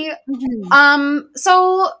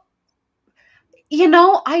 So, you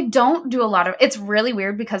know, I don't do a lot of, it's really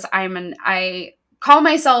weird because I call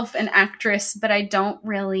myself an actress, but I don't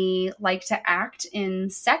really like to act in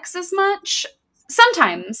sex as much.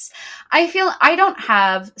 Sometimes I feel I don't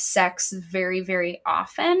have sex very, very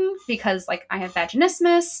often because, like, I have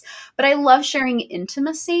vaginismus, but I love sharing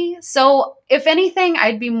intimacy. So if anything,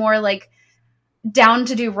 I'd be more like down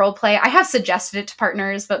to do role play. I have suggested it to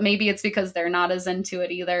partners, but maybe it's because they're not as into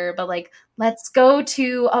it either. But like, let's go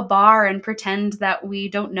to a bar and pretend that we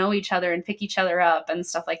don't know each other and pick each other up and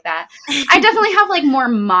stuff like that. I definitely have like more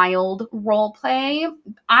mild role play.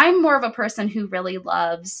 I'm more of a person who really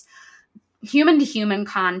loves human to human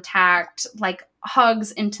contact, like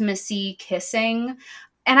hugs, intimacy, kissing.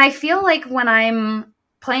 And I feel like when I'm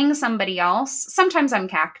playing somebody else, sometimes I'm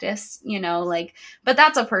Cactus, you know, like, but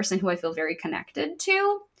that's a person who I feel very connected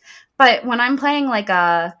to. But when I'm playing like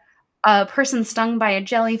a person stung by a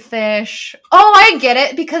jellyfish, oh, I get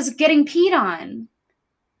it, because getting peed on.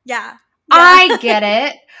 Yeah. I get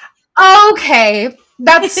it. Okay,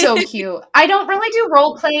 that's so cute. I don't really do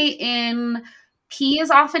role play in pee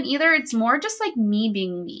as often either. It's more just like me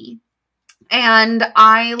being me. And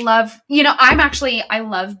I love, you know, I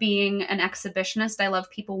love being an exhibitionist. I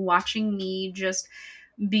love people watching me just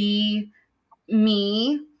be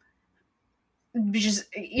me. Just,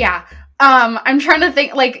 yeah. I'm trying to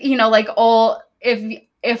think, like, you know, like,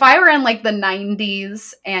 if I were in like the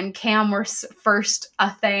 90s and cam were first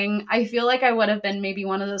a thing, I feel like I would have been maybe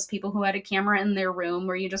one of those people who had a camera in their room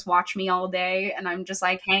where you just watch me all day and I'm just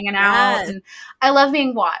like hanging out, and I love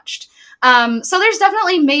being watched. So there's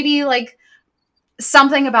definitely maybe like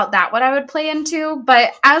something about that what I would play into.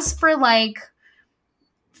 But as for like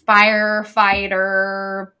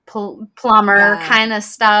firefighter, plumber kind of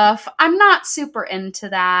stuff, I'm not super into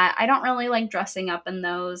that. I don't really like dressing up in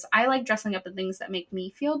those. I like dressing up in things that make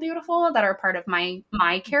me feel beautiful, that are part of my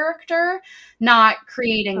character, not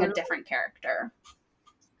creating a different character.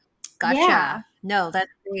 Gotcha. Yeah. No, that's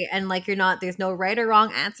great. And like, there's no right or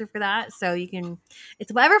wrong answer for that. So you can,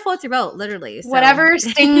 it's whatever floats your boat, literally. So. Whatever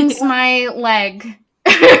stings my leg.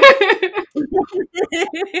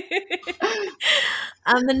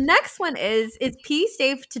 The next one is pee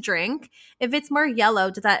safe to drink? If it's more yellow,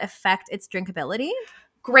 does that affect its drinkability?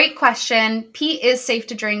 Great question. Pee is safe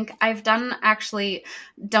to drink. I've done, actually,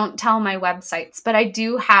 don't tell my websites, but I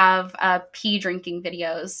do have pee drinking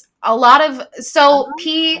videos. A lot of,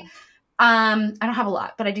 pee, I don't have a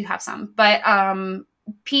lot, but I do have some. But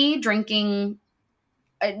pee drinking,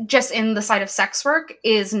 just in the side of sex work,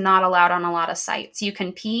 is not allowed on a lot of sites. You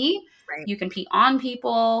can pee. Right. You can pee on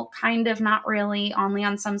people, kind of, not really, only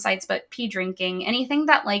on some sites, but pee drinking, anything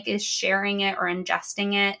that like is sharing it or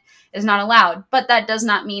ingesting it is not allowed. But that does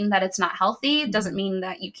not mean that it's not healthy. It doesn't mean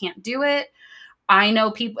that you can't do it. I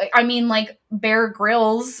know people, I mean, like Bear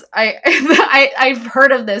Grylls, I've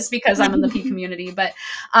heard of this because I'm in the pee community, but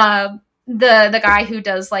the guy who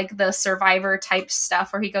does like the Survivor type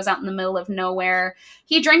stuff where he goes out in the middle of nowhere,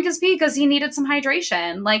 he drank his pee because he needed some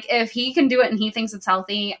hydration. Like, if he can do it and he thinks it's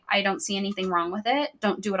healthy, I don't see anything wrong with it.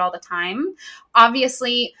 Don't do it all the time.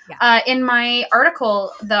 Obviously, in my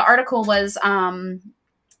article, the article was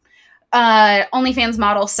OnlyFans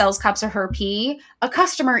model sells cups of her pee. A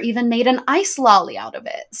customer even made an ice lolly out of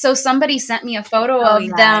it. So somebody sent me a photo of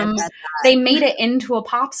them. They made it into a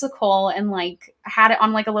popsicle and like had it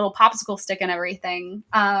on like a little popsicle stick and everything.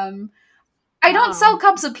 I don't sell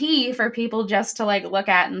cups of pee for people just to like look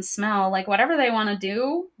at and smell. Like whatever they want to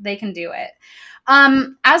do, they can do it.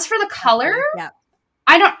 As for the color,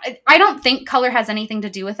 I don't think color has anything to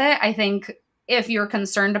do with it. I think if you're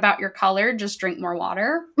concerned about your color, just drink more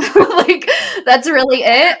water. Like that's really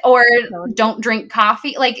it. Or don't drink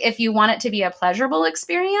coffee. Like if you want it to be a pleasurable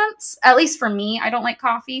experience, at least for me, I don't like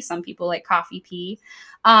coffee. Some people like coffee pee.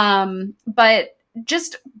 But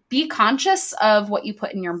just be conscious of what you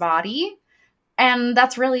put in your body. And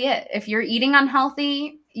that's really it. If you're eating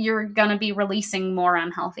unhealthy, you're going to be releasing more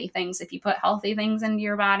unhealthy things. If you put healthy things into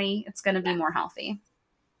your body, it's going to be more healthy.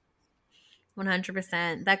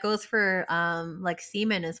 100%. That goes for like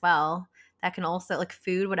semen as well. That can also, like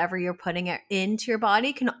food, whatever you're putting it into your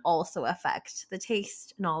body can also affect the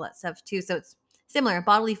taste and all that stuff too. So it's similar,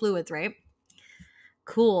 bodily fluids, right?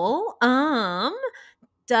 Cool.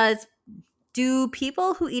 Do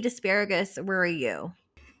people who eat asparagus worry you?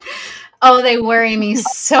 Oh, they worry me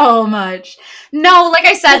so much. No, like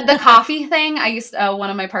I said, the coffee thing, one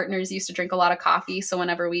of my partners used to drink a lot of coffee. So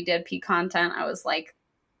whenever we did pee content, I was like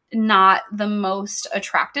not the most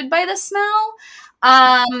attracted by the smell.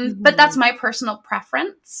 But that's my personal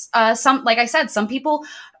preference. Like I said, some people,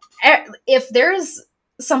 if there's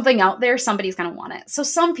something out there, somebody's going to want it. So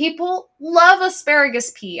some people love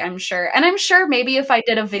asparagus pee, I'm sure. And I'm sure maybe if I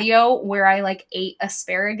did a video where I like ate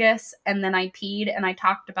asparagus and then I peed and I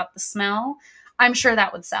talked about the smell, I'm sure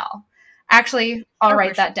that would sell. Actually, I'll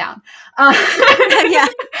write that down. Yeah.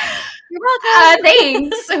 You're welcome.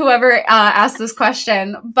 Thanks, whoever asked this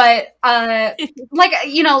question. But like,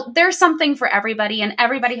 you know, there's something for everybody and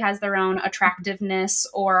everybody has their own attractiveness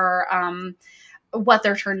or what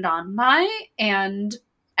they're turned on by. And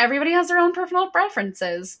everybody has their own personal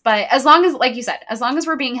preferences. But as long as, like you said, as long as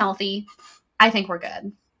we're being healthy, I think we're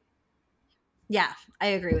good. Yeah, I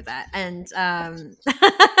agree with that. And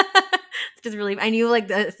just really, I knew like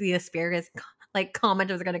the asparagus like comment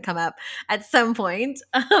was going to come up at some point.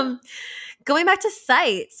 Going back to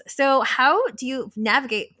sites. So how do you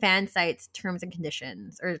navigate fan sites, terms and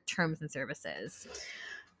conditions or terms and services?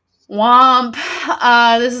 Womp.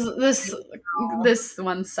 This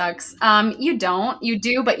one sucks. You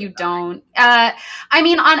do, but you don't. I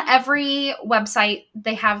mean, on every website,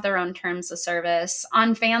 they have their own terms of service.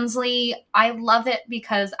 On Fansly, I love it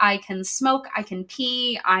because I can smoke, I can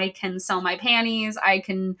pee, I can sell my panties, I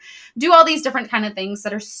can do all these different kind of things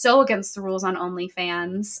that are so against the rules on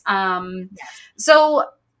OnlyFans. So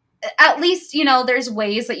at least, you know, there's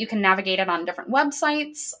ways that you can navigate it on different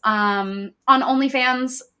websites. On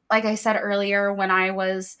OnlyFans, like I said earlier, when I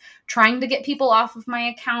was trying to get people off of my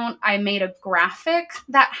account, I made a graphic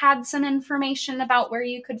that had some information about where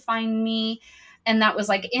you could find me. And that was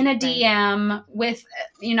like in a DM with,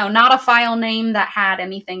 you know, not a file name that had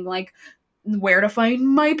anything like where to find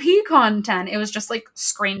my pee content. It was just like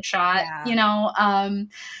screenshot, you know?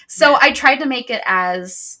 So I tried to make it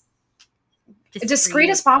as discreet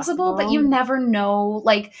as possible, but you never know.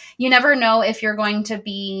 Like, you never know if you're going to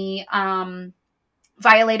be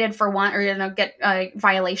violated for one, or, you know, get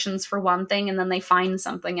violations for one thing and then they find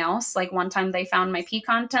something else. Like one time they found my pee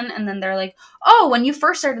content and then they're like, oh, when you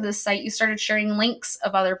first started this site, you started sharing links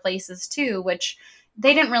of other places too, which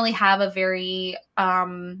they didn't really have a very,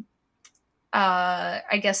 I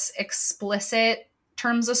guess, explicit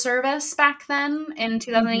terms of service back then in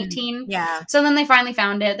 2018. Yeah. So then they finally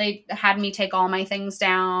found it. They had me take all my things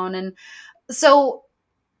down. And so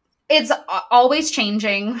it's always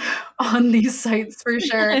changing on these sites for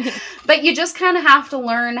sure. But you just kind of have to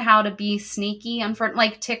learn how to be sneaky. And for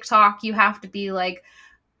like TikTok, you have to be like,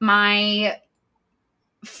 my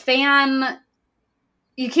fan,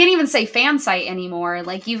 you can't even say fan site anymore.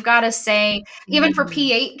 Like you've got to say, even for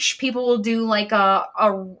PH, people will do like a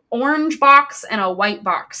orange box and a white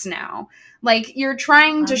box now. Like you're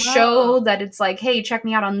trying to show that it's like, hey, check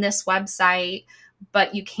me out on this website,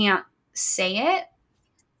 but you can't say it.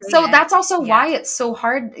 So that's also why it's so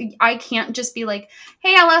hard. I can't just be like,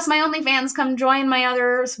 hey, LS, my OnlyFans, come join my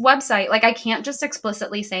other website. Like, I can't just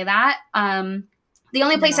explicitly say that. The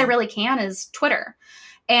only place I really can is Twitter.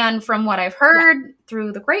 And from what I've heard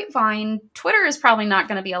through the grapevine, Twitter is probably not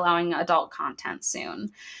going to be allowing adult content soon.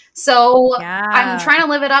 So I'm trying to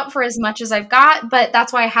live it up for as much as I've got, but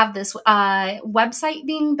that's why I have this website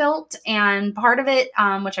being built. And part of it,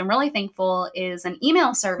 which I'm really thankful, is an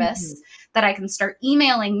email service that I can start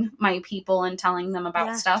emailing my people and telling them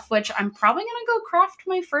about stuff, which I'm probably going to go craft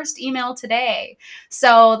my first email today.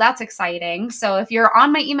 So that's exciting. So if you're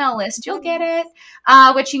on my email list, you'll get it,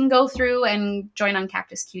 which you can go through and join on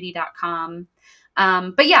cactuscutie.com.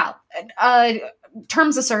 But yeah,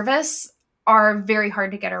 terms of service are very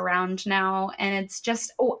hard to get around now. And it's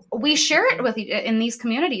just, we share it with in these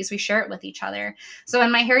communities, we share it with each other. So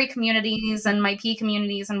in my Harry communities and my P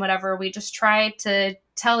communities and whatever, we just try to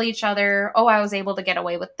tell each other, oh, I was able to get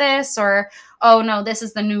away with this, or, oh no, this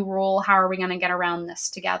is the new rule. How are we going to get around this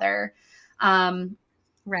together?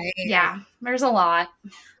 Right. Yeah, there's a lot.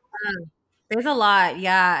 There's a lot,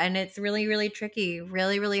 yeah, and it's really, really tricky,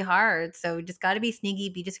 really, really hard. So you just got to be sneaky,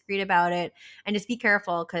 be discreet about it, and just be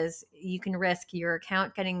careful because you can risk your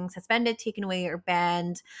account getting suspended, taken away, or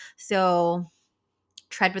banned. So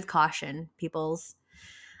tread with caution, peoples.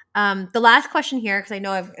 The last question here, because I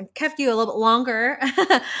know I've kept you a little bit longer,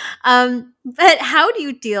 but how do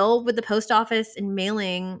you deal with the post office and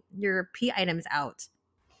mailing your P items out?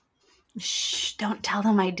 Shh, don't tell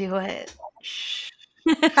them I do it. Shh.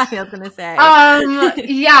 I was gonna say.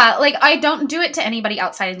 Yeah, like I don't do it to anybody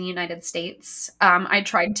outside of the United States. I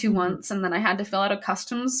tried to once, and then I had to fill out a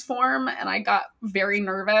customs form, and I got very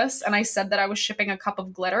nervous, and I said that I was shipping a cup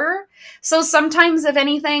of glitter. So sometimes, if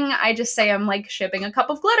anything, I just say I'm like shipping a cup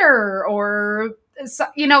of glitter, or,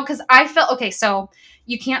 you know, because I feel, okay, so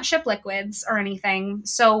you can't ship liquids or anything.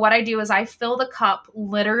 So what I do is I fill the cup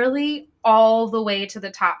literally all the way to the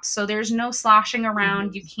top. So there's no sloshing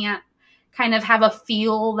around. You can't kind of have a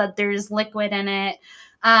feel that there's liquid in it.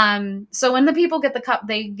 So when the people get the cup,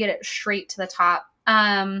 they get it straight to the top,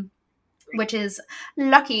 which is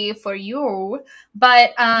lucky for you.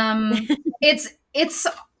 But I'm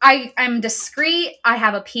discreet. I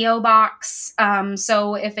have a PO box.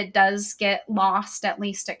 So if it does get lost, at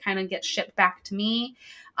least it kind of gets shipped back to me.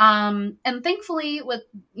 And thankfully with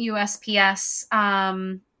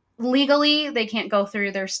USPS, legally they can't go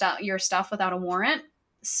through your stuff without a warrant.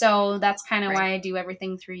 So that's kind of why I do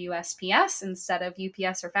everything through USPS instead of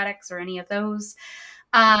UPS or FedEx or any of those.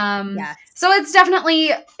 So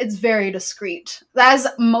it's very discreet. As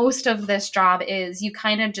most of this job is, you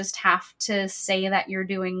kind of just have to say that you're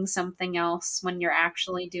doing something else when you're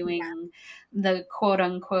actually doing the quote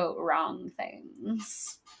unquote wrong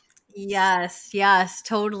things. Yes,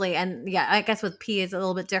 totally. And yeah, I guess with P is a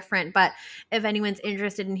little bit different, but if anyone's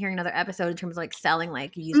interested in hearing another episode in terms of like selling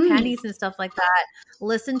like used panties and stuff like that,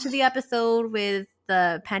 listen to the episode with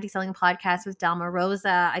the Panty Selling Podcast with Dalma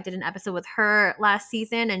Rosa. I did an episode with her last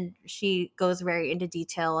season, and she goes very into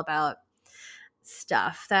detail about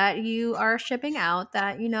stuff that you are shipping out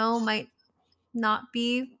that, you know, might not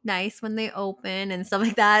be nice when they open and stuff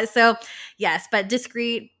like that. So yes, but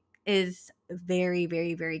discreet is very,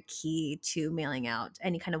 very, very key to mailing out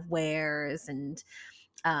any kind of wares and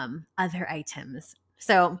other items.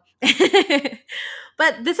 So,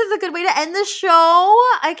 but this is a good way to end the show.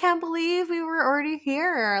 I can't believe we were already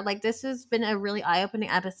here. Like, this has been a really eye-opening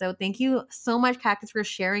episode. Thank you so much, Cactus, for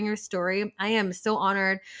sharing your story. I am so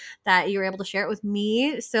honored that you were able to share it with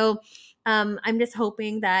me. So I'm just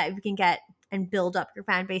hoping that we can get and build up your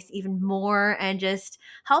fan base even more and just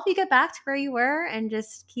help you get back to where you were and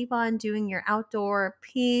just keep on doing your outdoor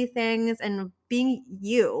P things and being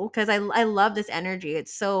you, because I love this energy.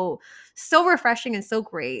 It's so refreshing and so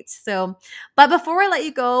great. So, but before I let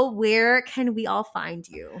you go, where can we all find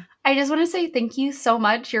you? I just want to say thank you so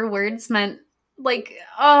much. Your words meant like,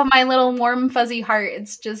 oh, my little warm fuzzy heart,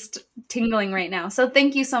 it's just tingling right now. So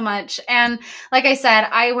thank you so much. And like I said,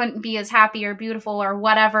 I wouldn't be as happy or beautiful or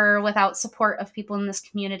whatever without support of people in this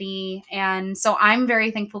community. And so I'm very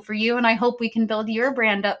thankful for you, and I hope we can build your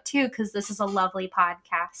brand up too, because this is a lovely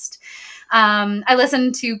podcast. I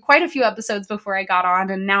listened to quite a few episodes before I got on,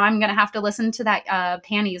 and now I'm going to have to listen to that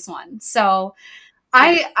panties one. So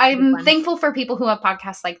I'm thankful for people who have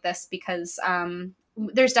podcasts like this, because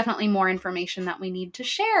there's definitely more information that we need to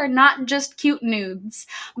share, not just cute nudes.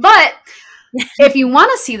 But if you want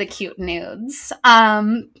to see the cute nudes,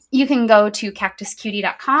 you can go to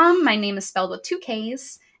cactuscutie.com. My name is spelled with 2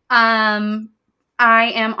 Ks. I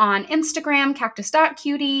am on Instagram,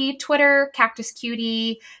 cactus.cutie, Twitter,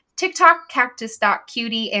 cactuscutie, TikTok,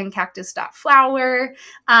 cactus.cutie, and cactus.flower.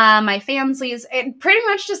 My fanslies, and pretty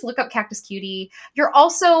much just look up Cactus Cutie. You're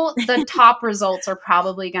also, the top results are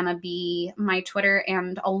probably going to be my Twitter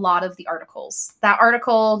and a lot of the articles. That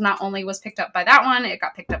article not only was picked up by that one, it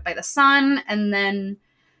got picked up by The Sun, and then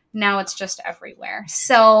now it's just everywhere.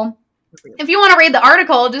 So if you want to read the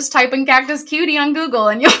article, just type in Cactus Cutie on Google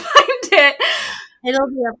and you'll find it. It'll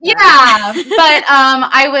be up there. Yeah, but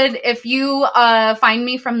I would, if you find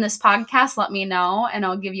me from this podcast, let me know, and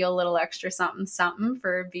I'll give you a little extra something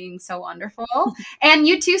for being so wonderful. And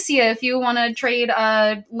you too, Sia, if you want to trade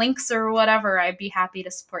links or whatever, I'd be happy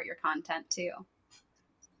to support your content too.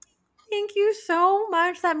 Thank you so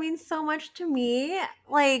much. That means so much to me.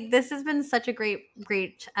 Like, this has been such a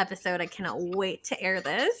great episode. I cannot wait to air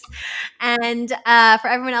this. And for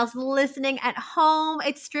everyone else listening at home,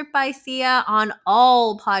 it's Strip by Sia on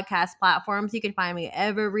all podcast platforms. You can find me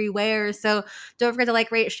everywhere. So don't forget to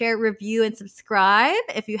like, rate, share, review, and subscribe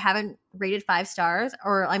if you haven't rated 5 stars,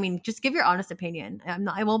 or I mean, just give your honest opinion.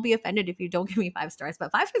 I won't be offended if you don't give me 5 stars,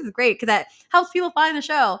 but 5 stars is great because that helps people find the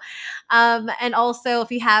show. And also,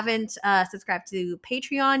 if you haven't subscribed to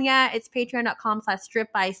Patreon yet, it's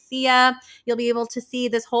patreon.com/stripbysia. You'll be able to see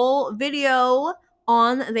this whole video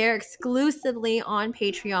on there exclusively on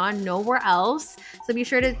Patreon, nowhere else. So be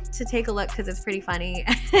sure to take a look because it's pretty funny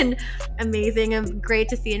and amazing and great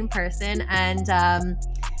to see in person. And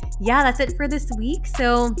yeah, that's it for this week.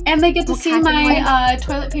 So, and they get to see my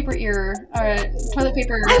toilet paper earrings.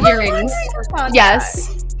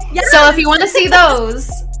 Yes. So if you want to see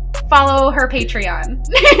those, follow her Patreon.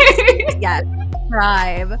 Yes,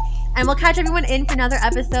 subscribe. And we'll catch everyone in for another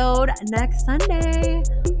episode next Sunday.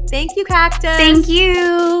 Thank you, Cactus. Thank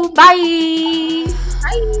you. Bye.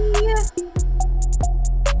 Bye.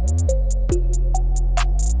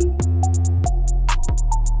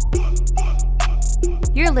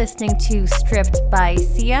 You're listening to Stripped by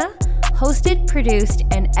Sia, hosted, produced,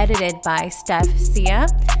 and edited by Steph Sia.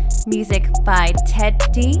 Music by Ted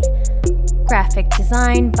D. Graphic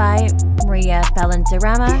design by Maria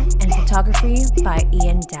Bellandarama, and photography by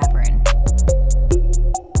Ian Dabrin.